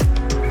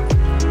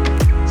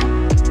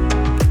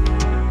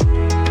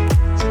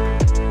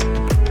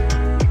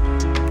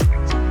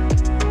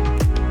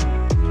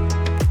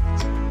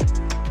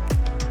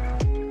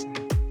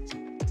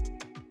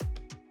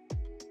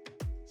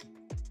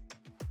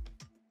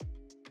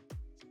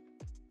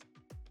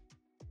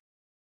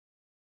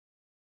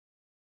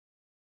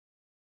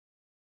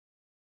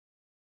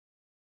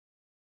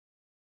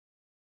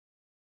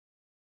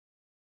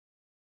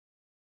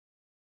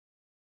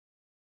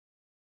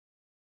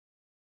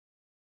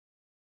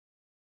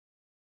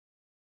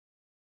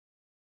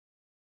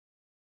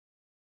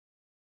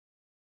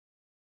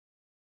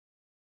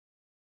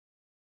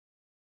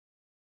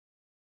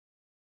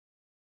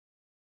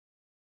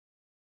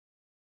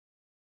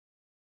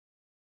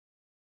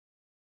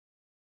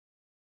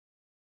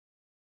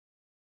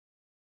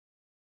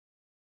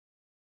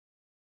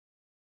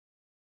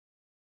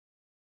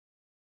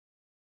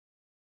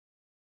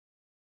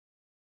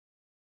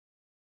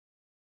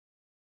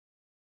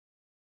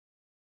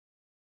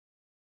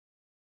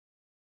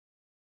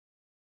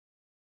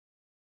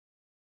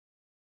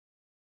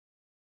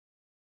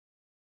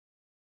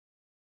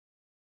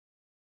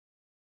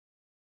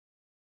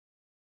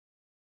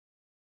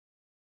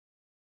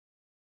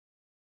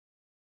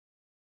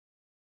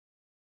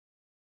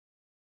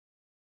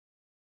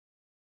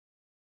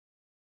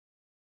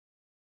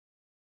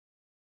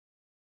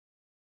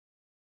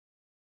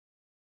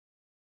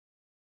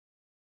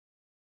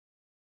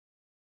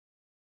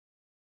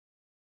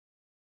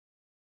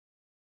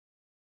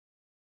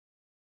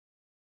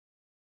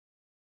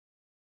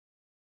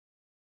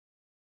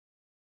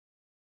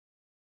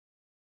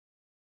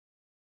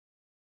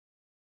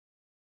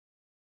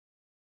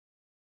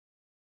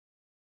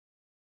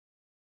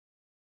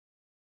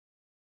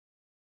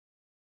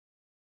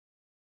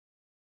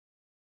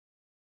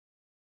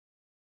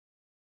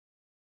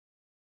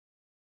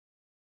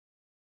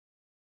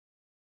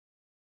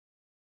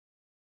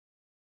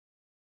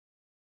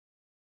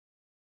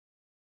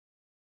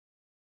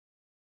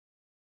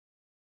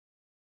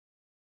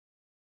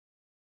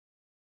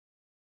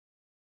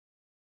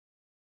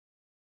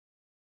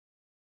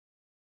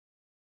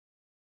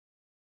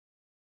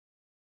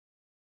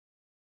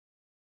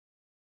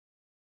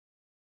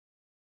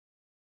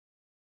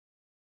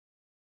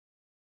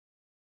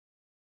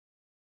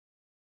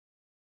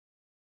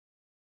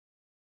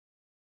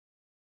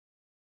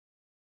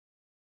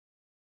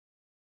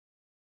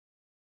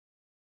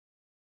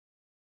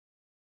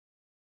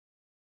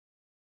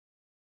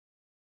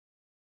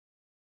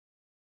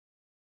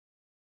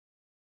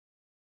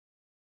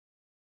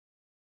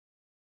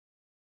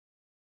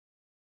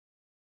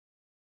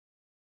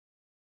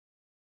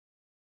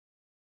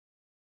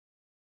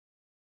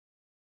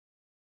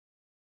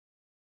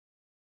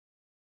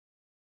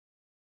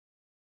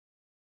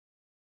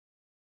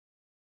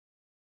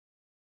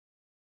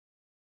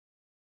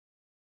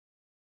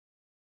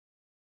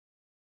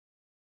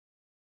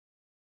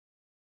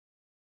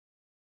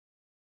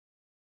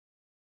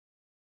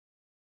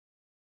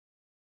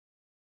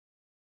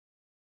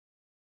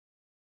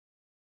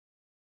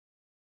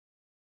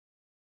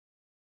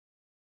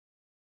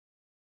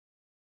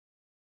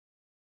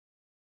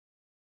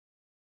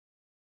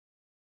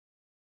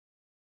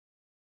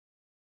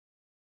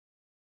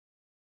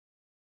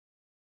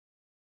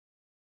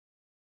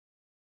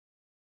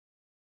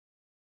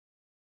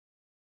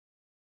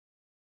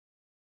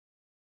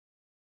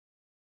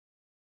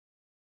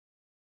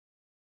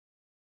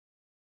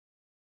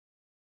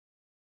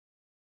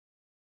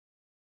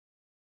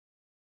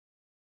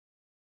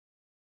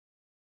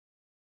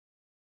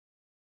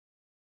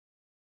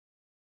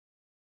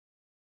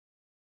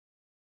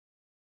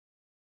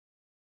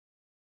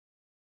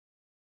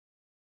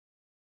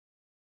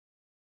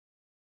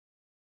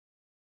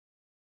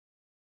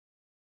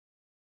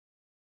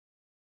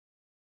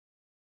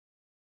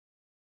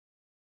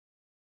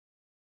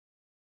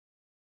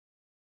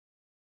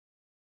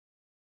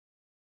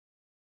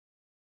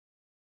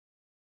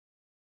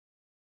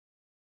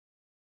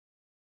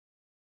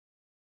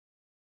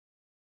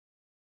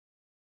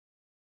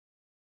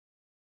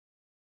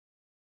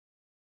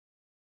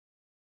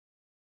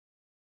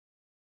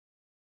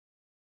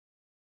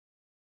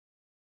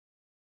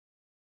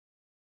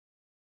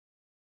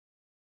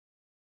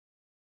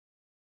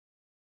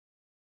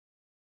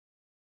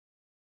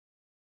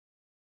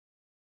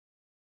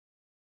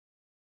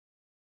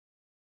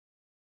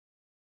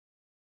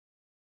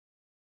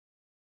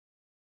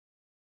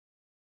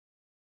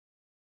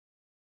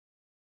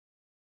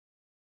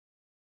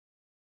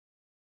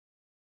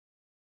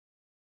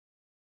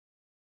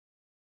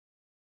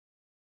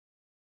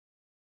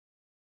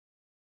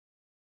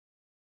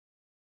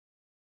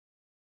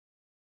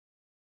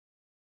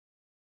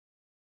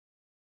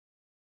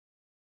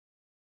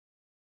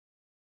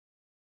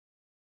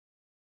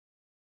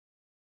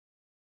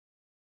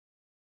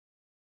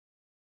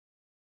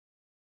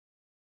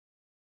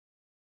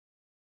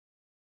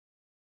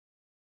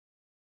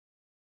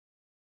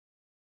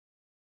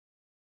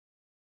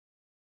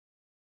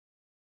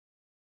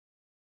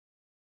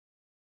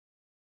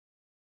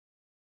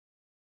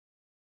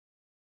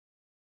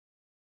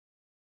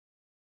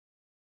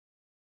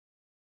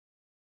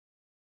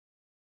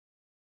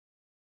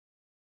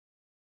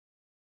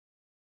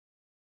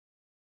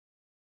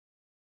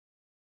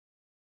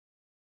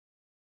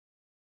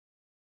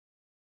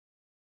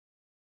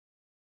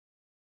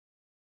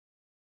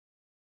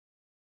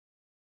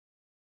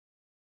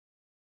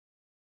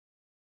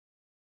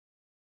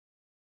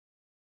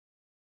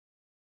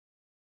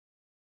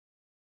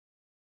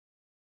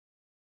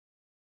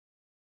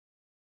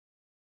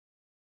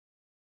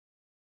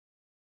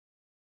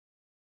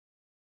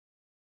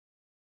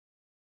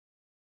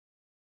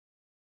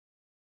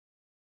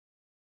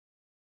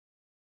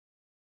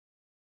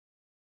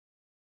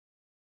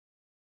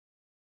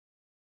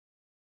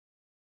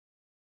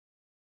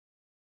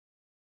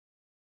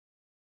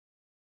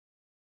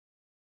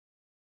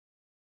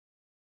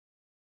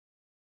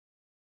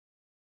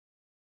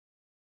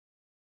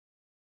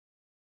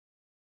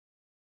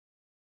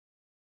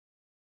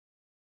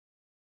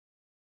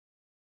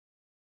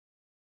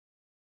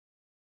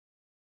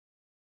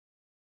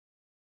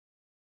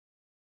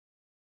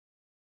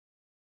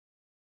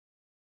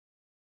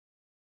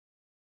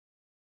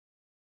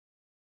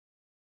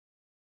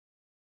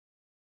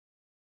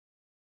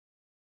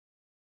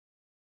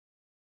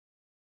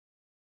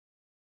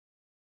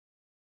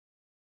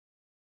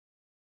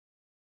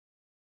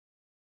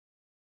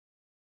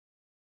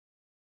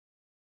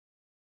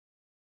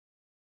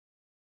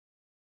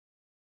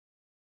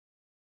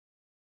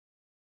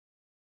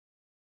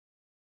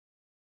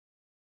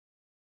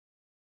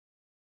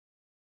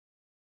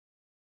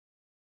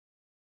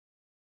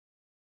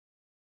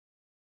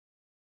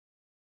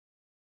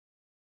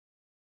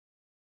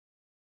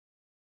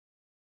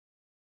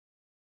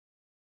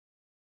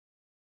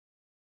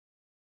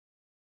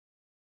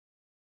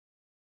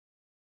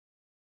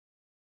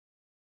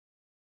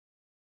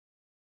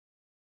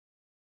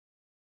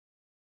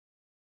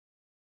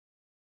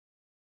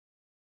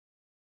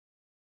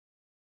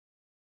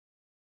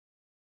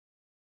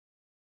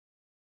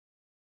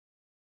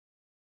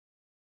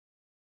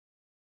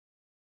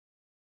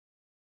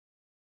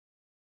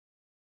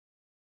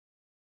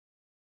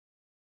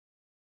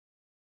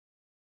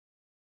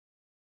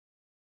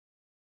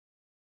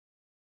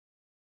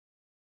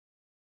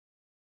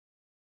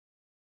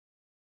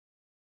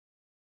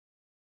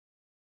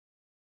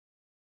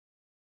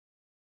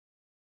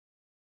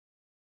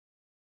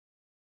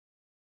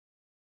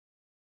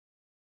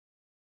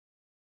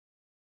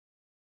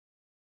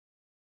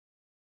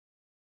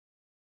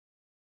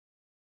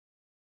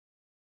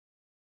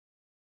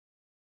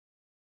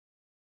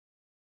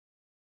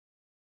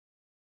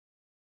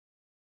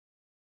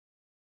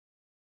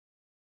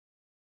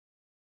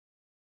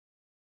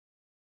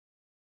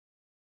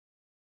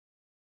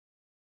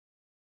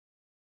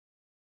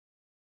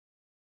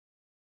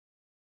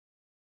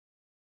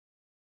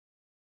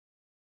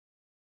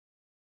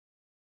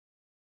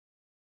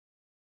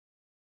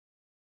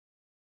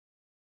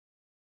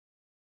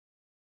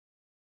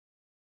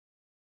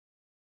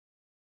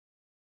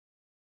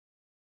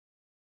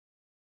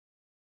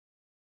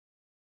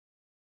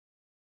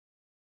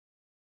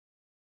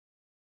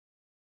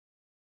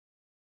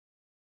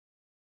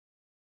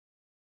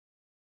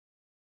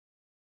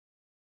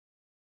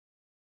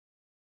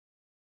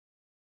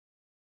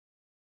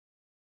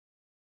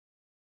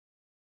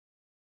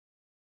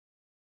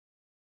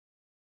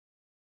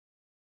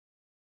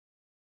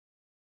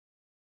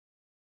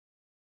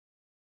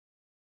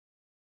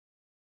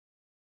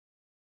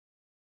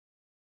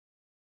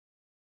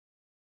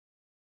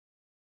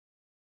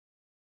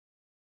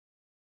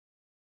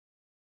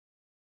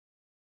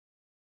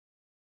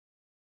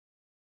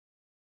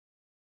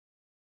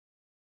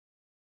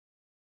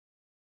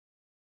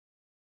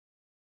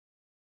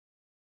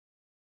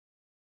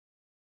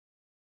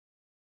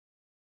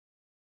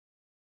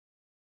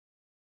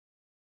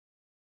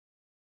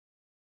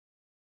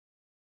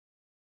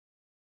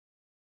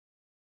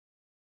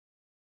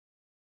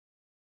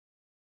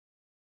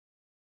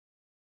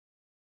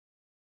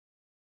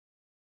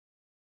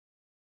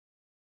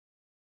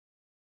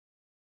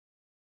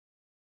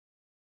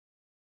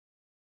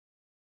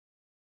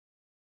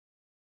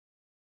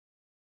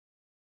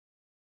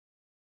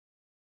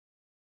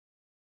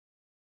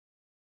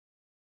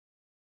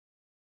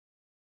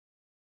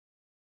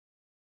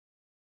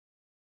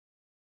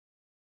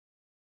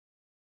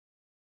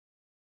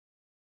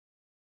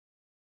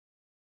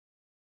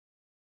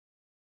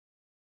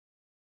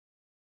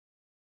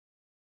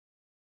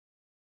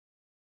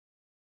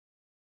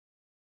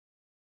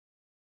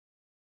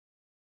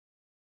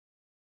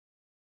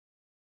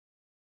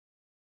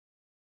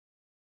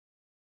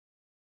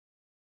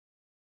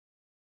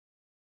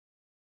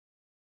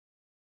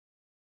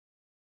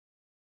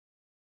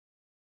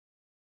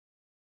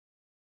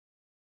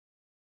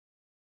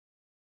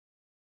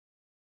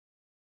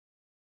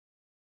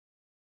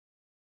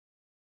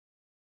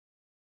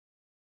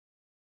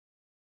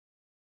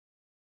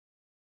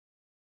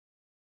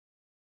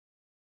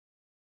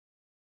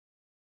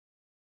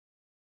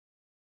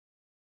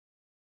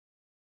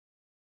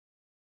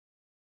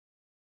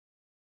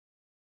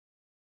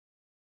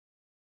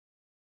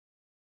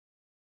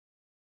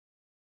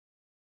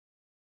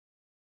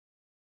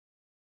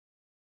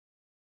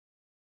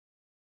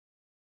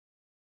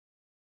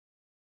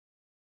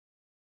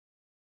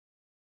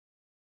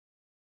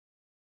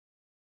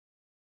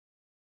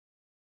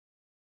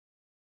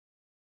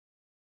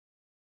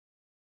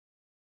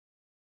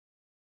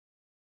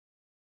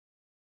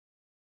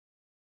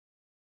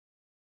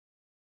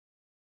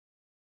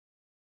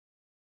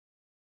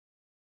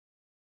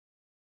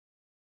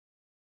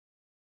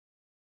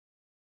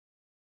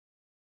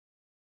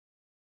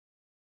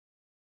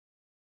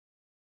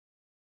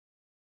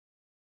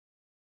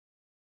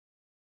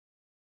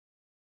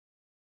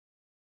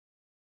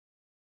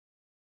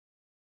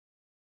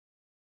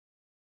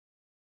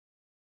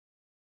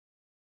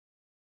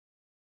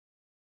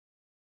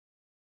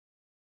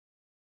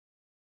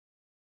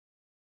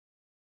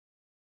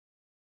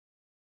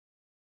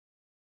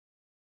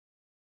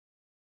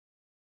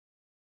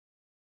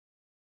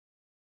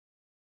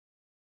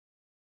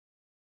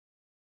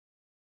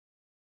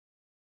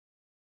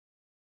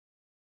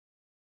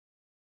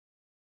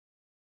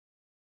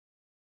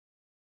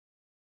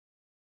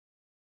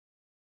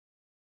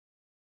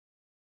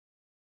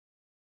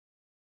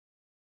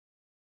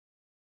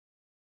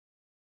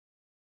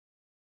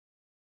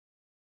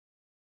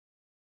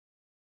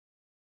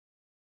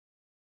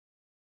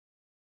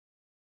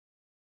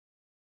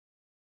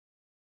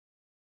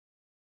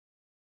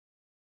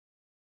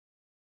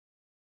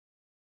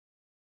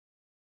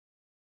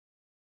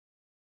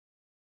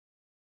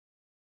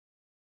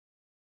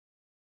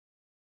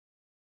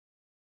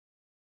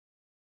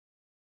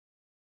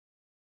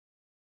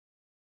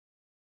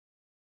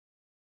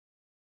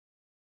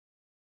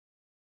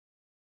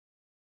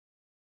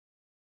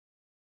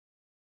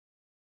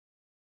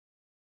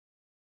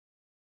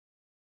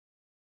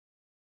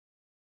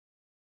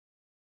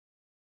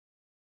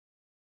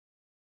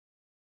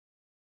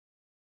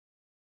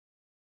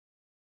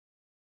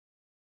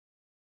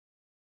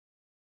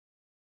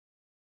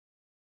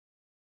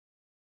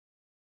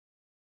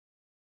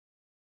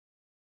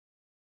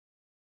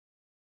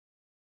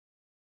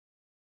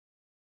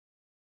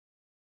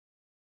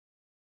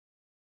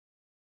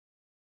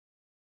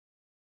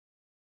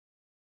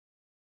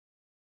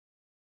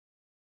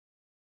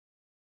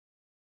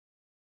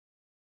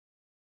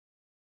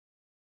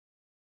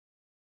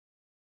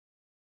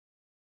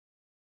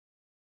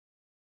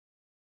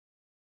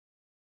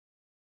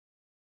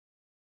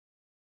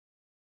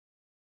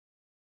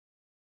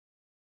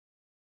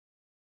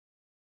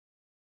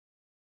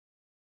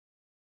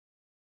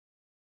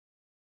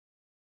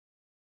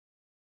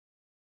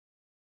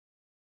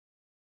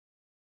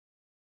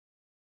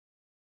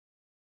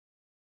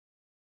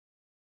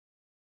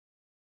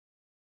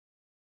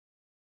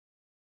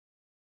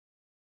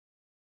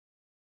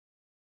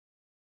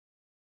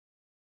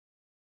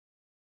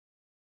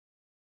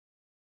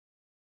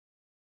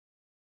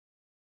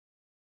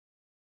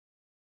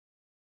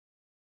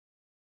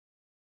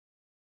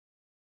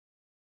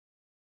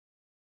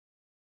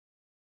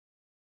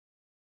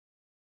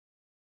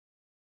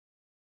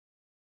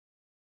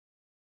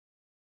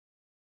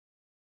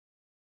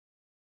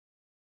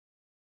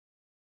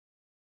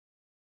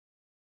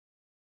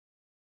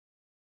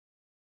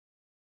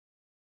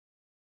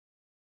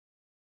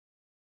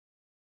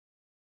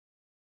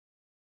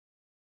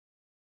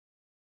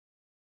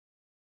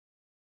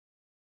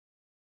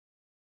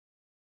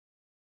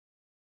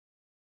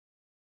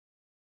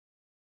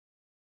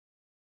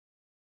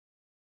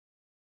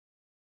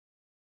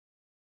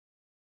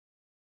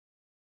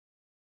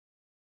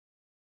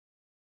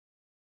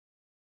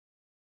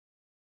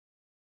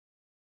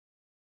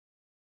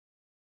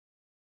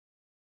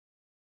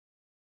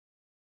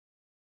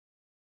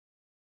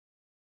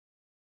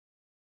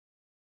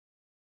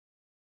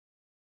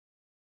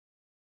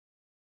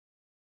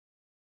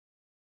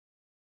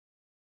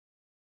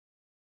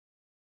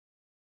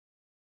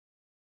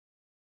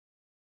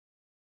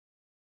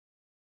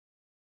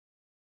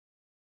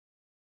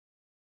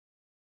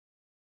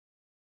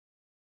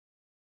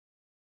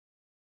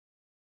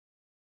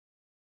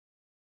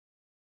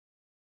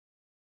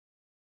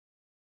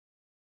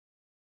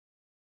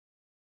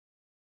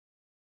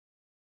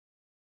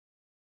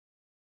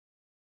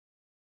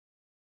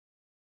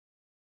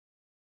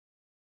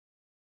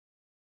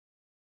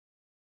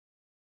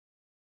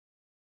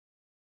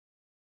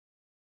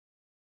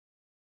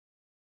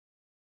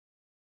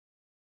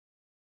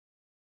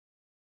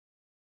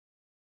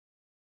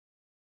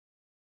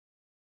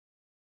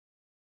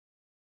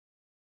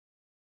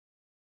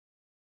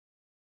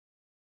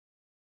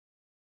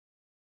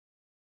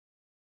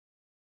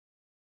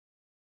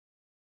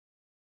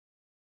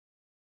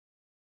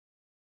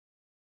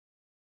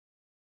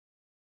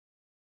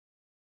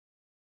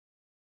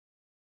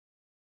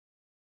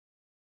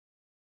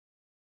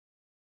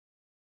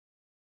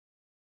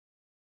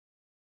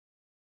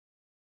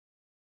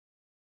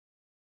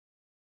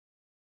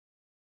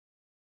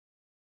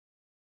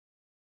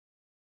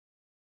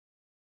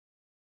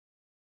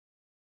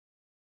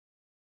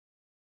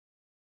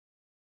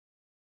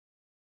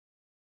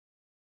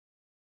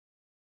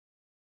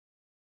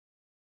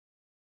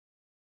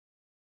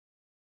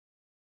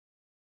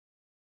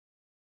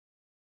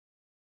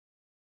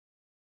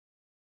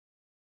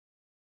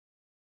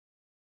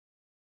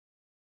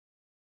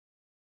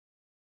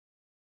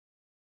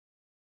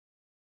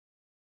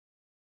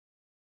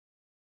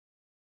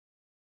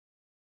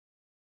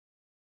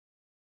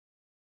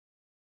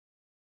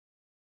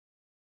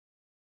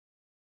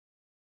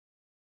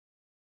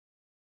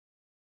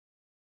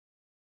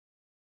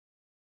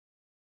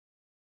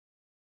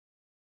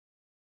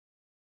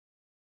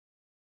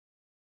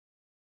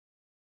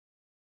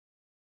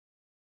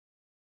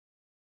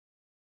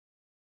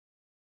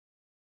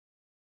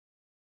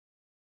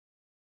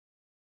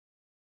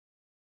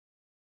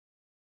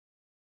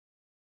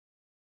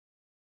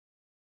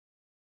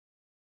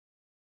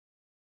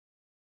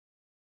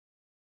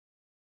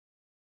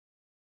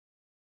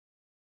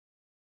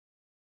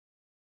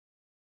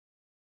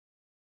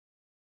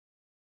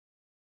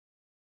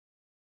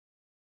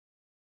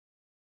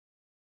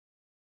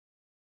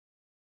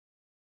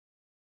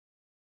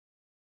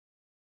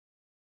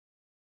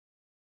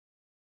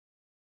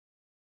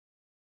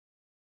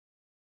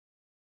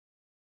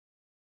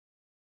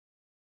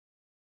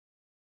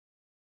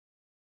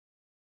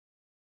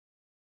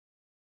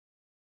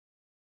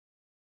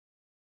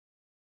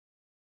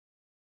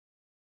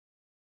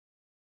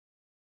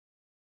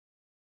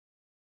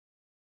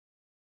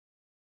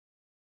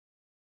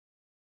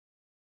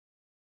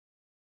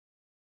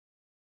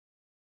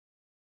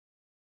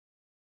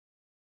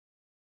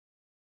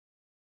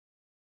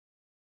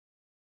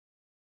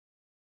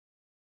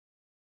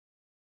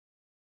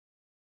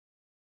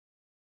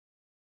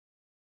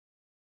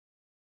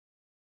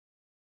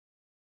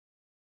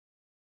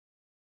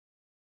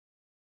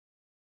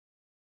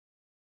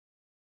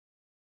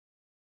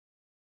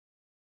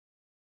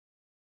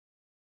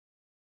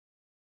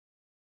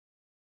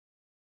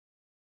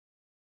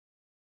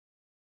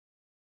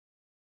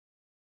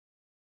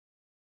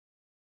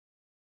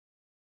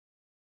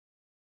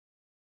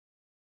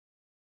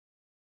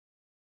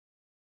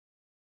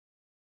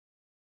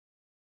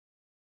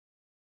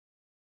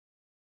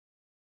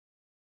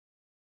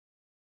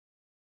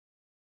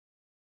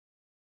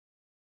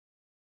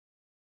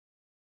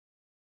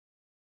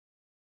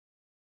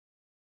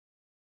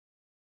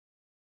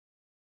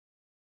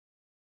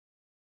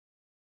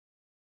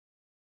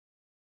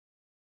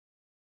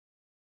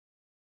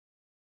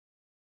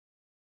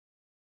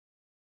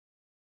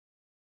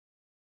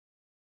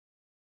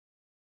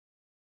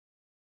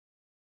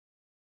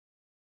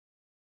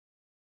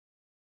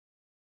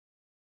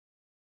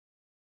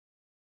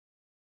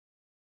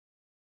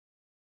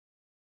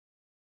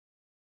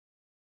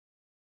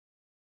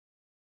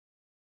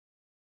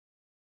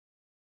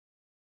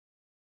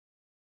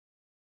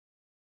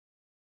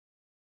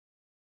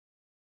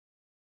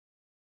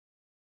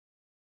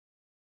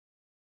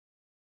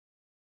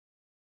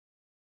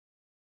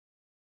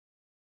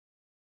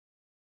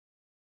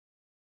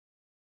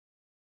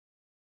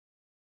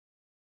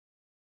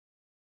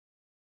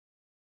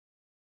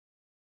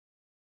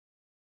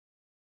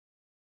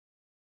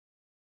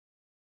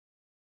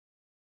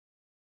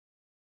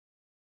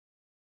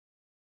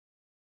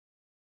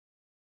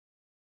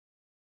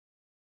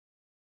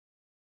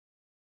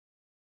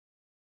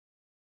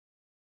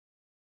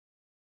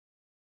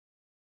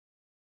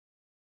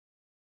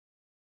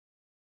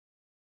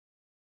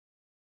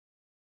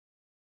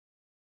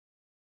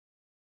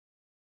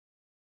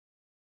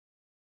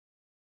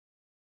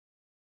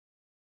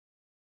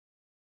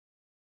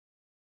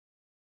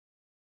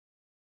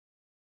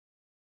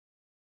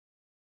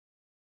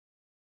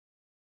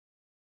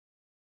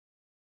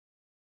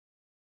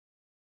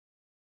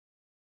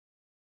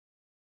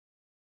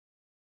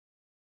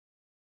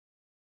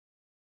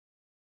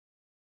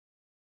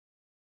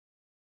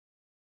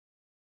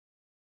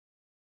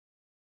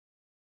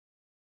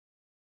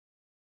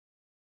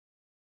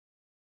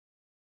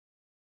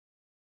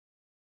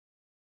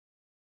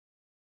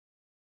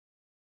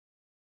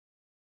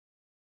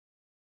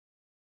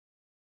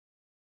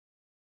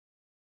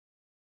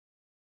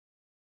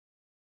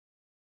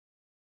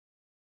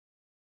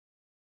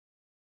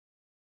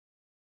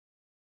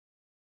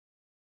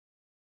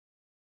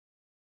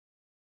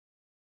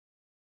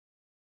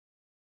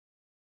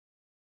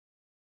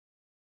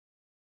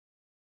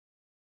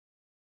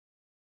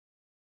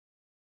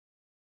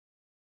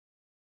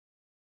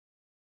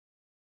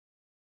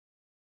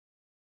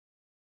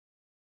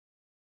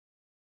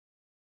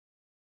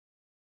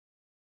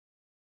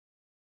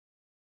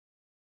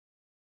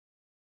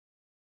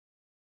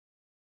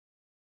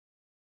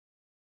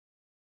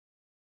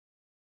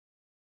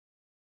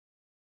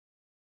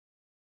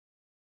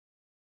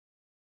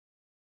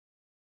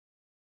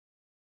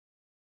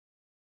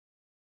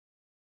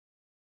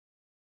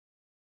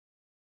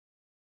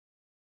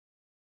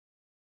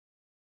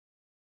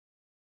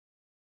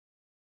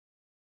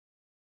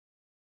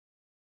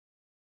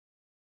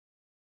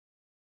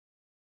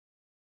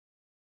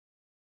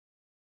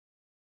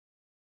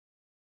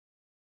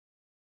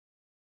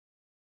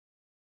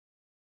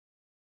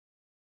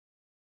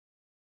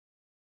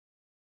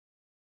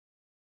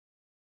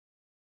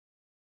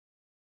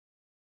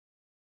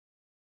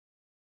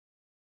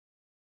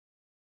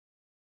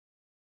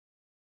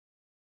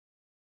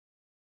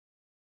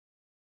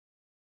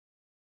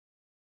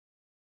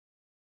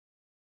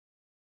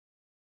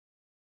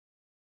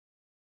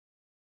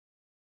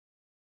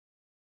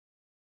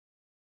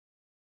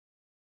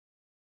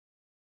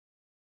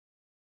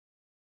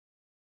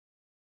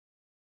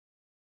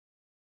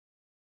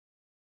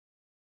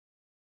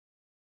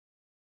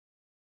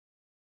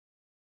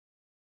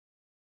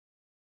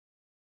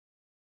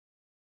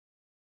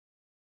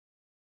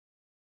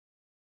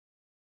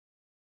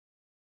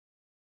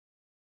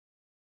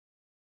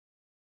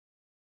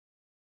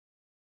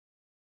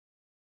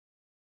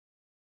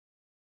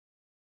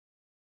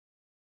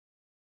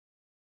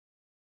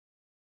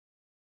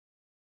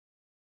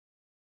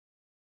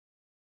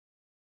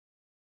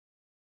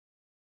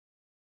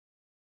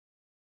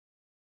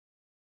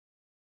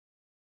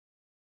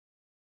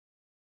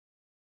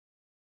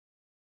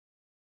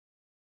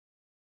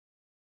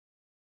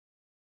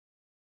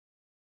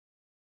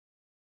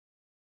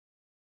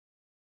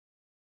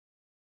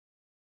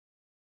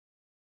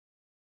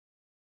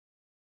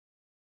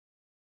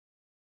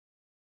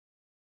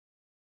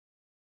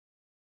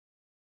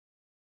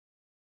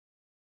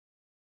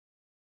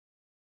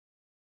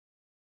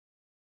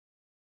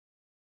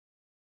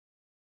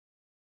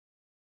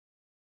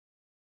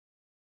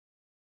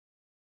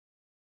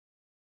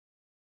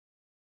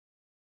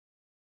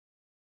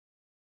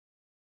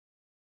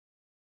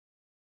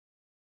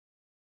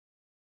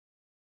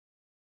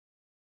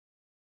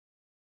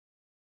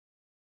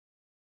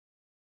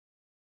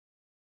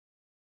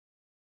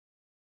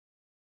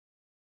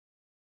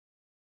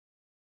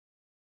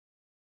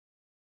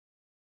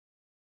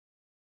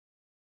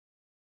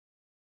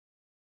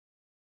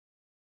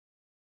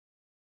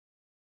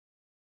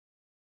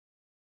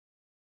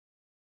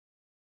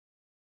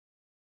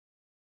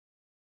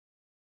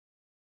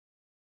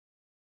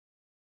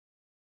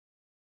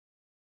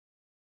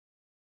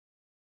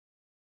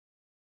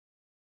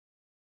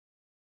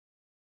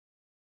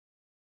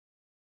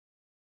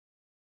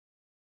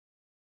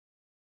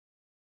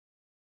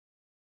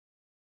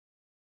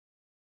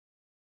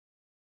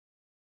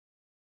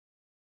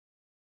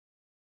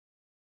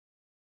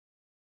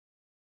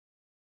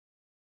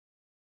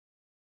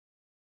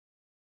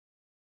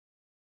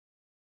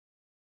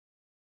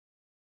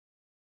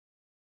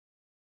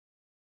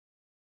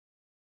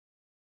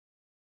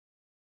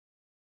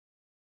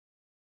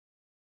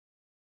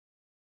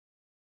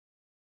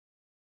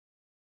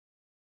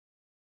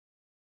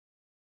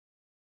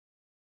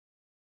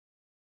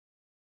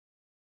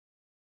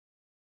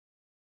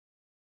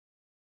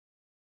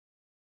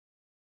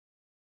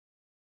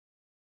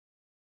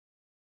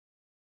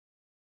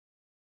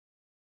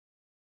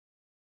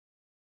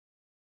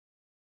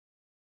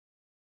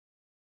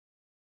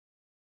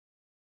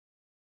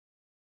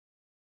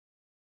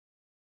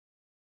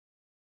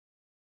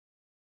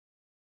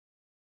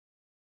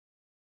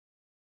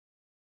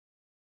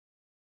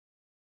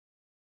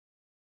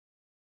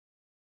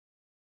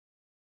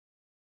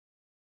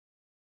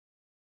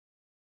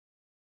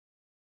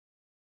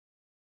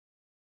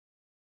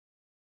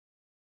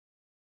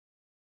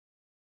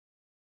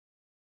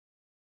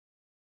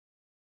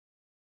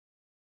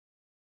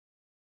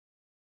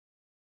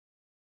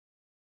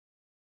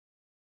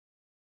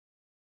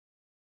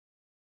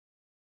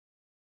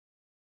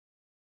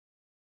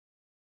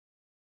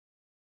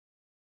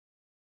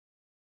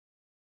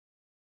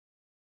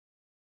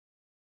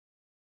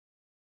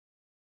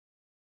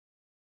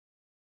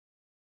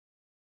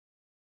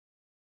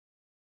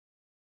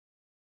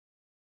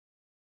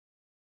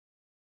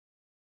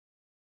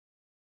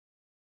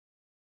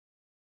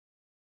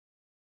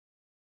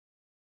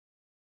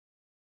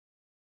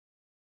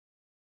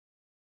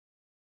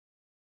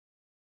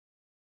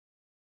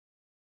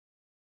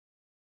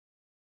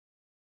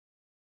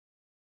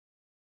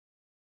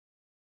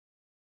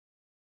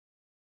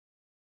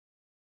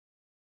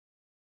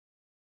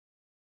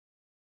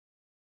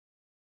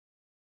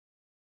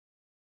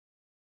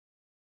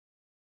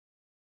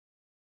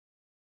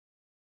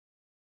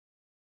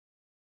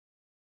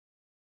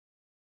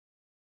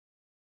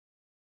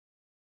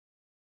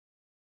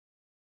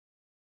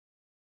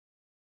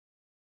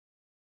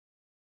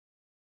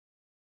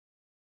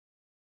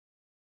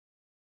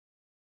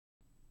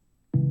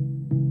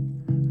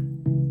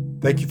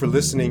 Thank you for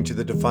listening to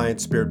the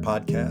Defiant Spirit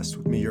Podcast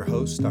with me, your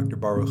host, Dr.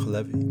 Baruch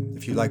Halevi.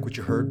 If you like what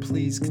you heard,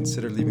 please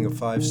consider leaving a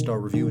 5-star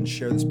review and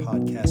share this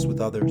podcast with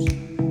others.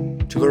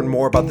 To learn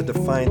more about the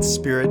Defiant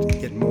Spirit,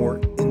 get more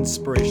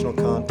inspirational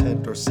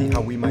content, or see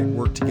how we might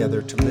work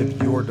together to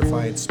live your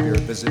Defiant Spirit,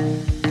 visit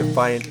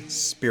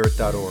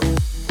defiantspirit.org.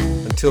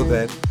 Until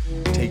then,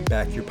 take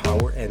back your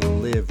power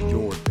and live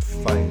your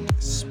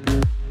Defiant Spirit.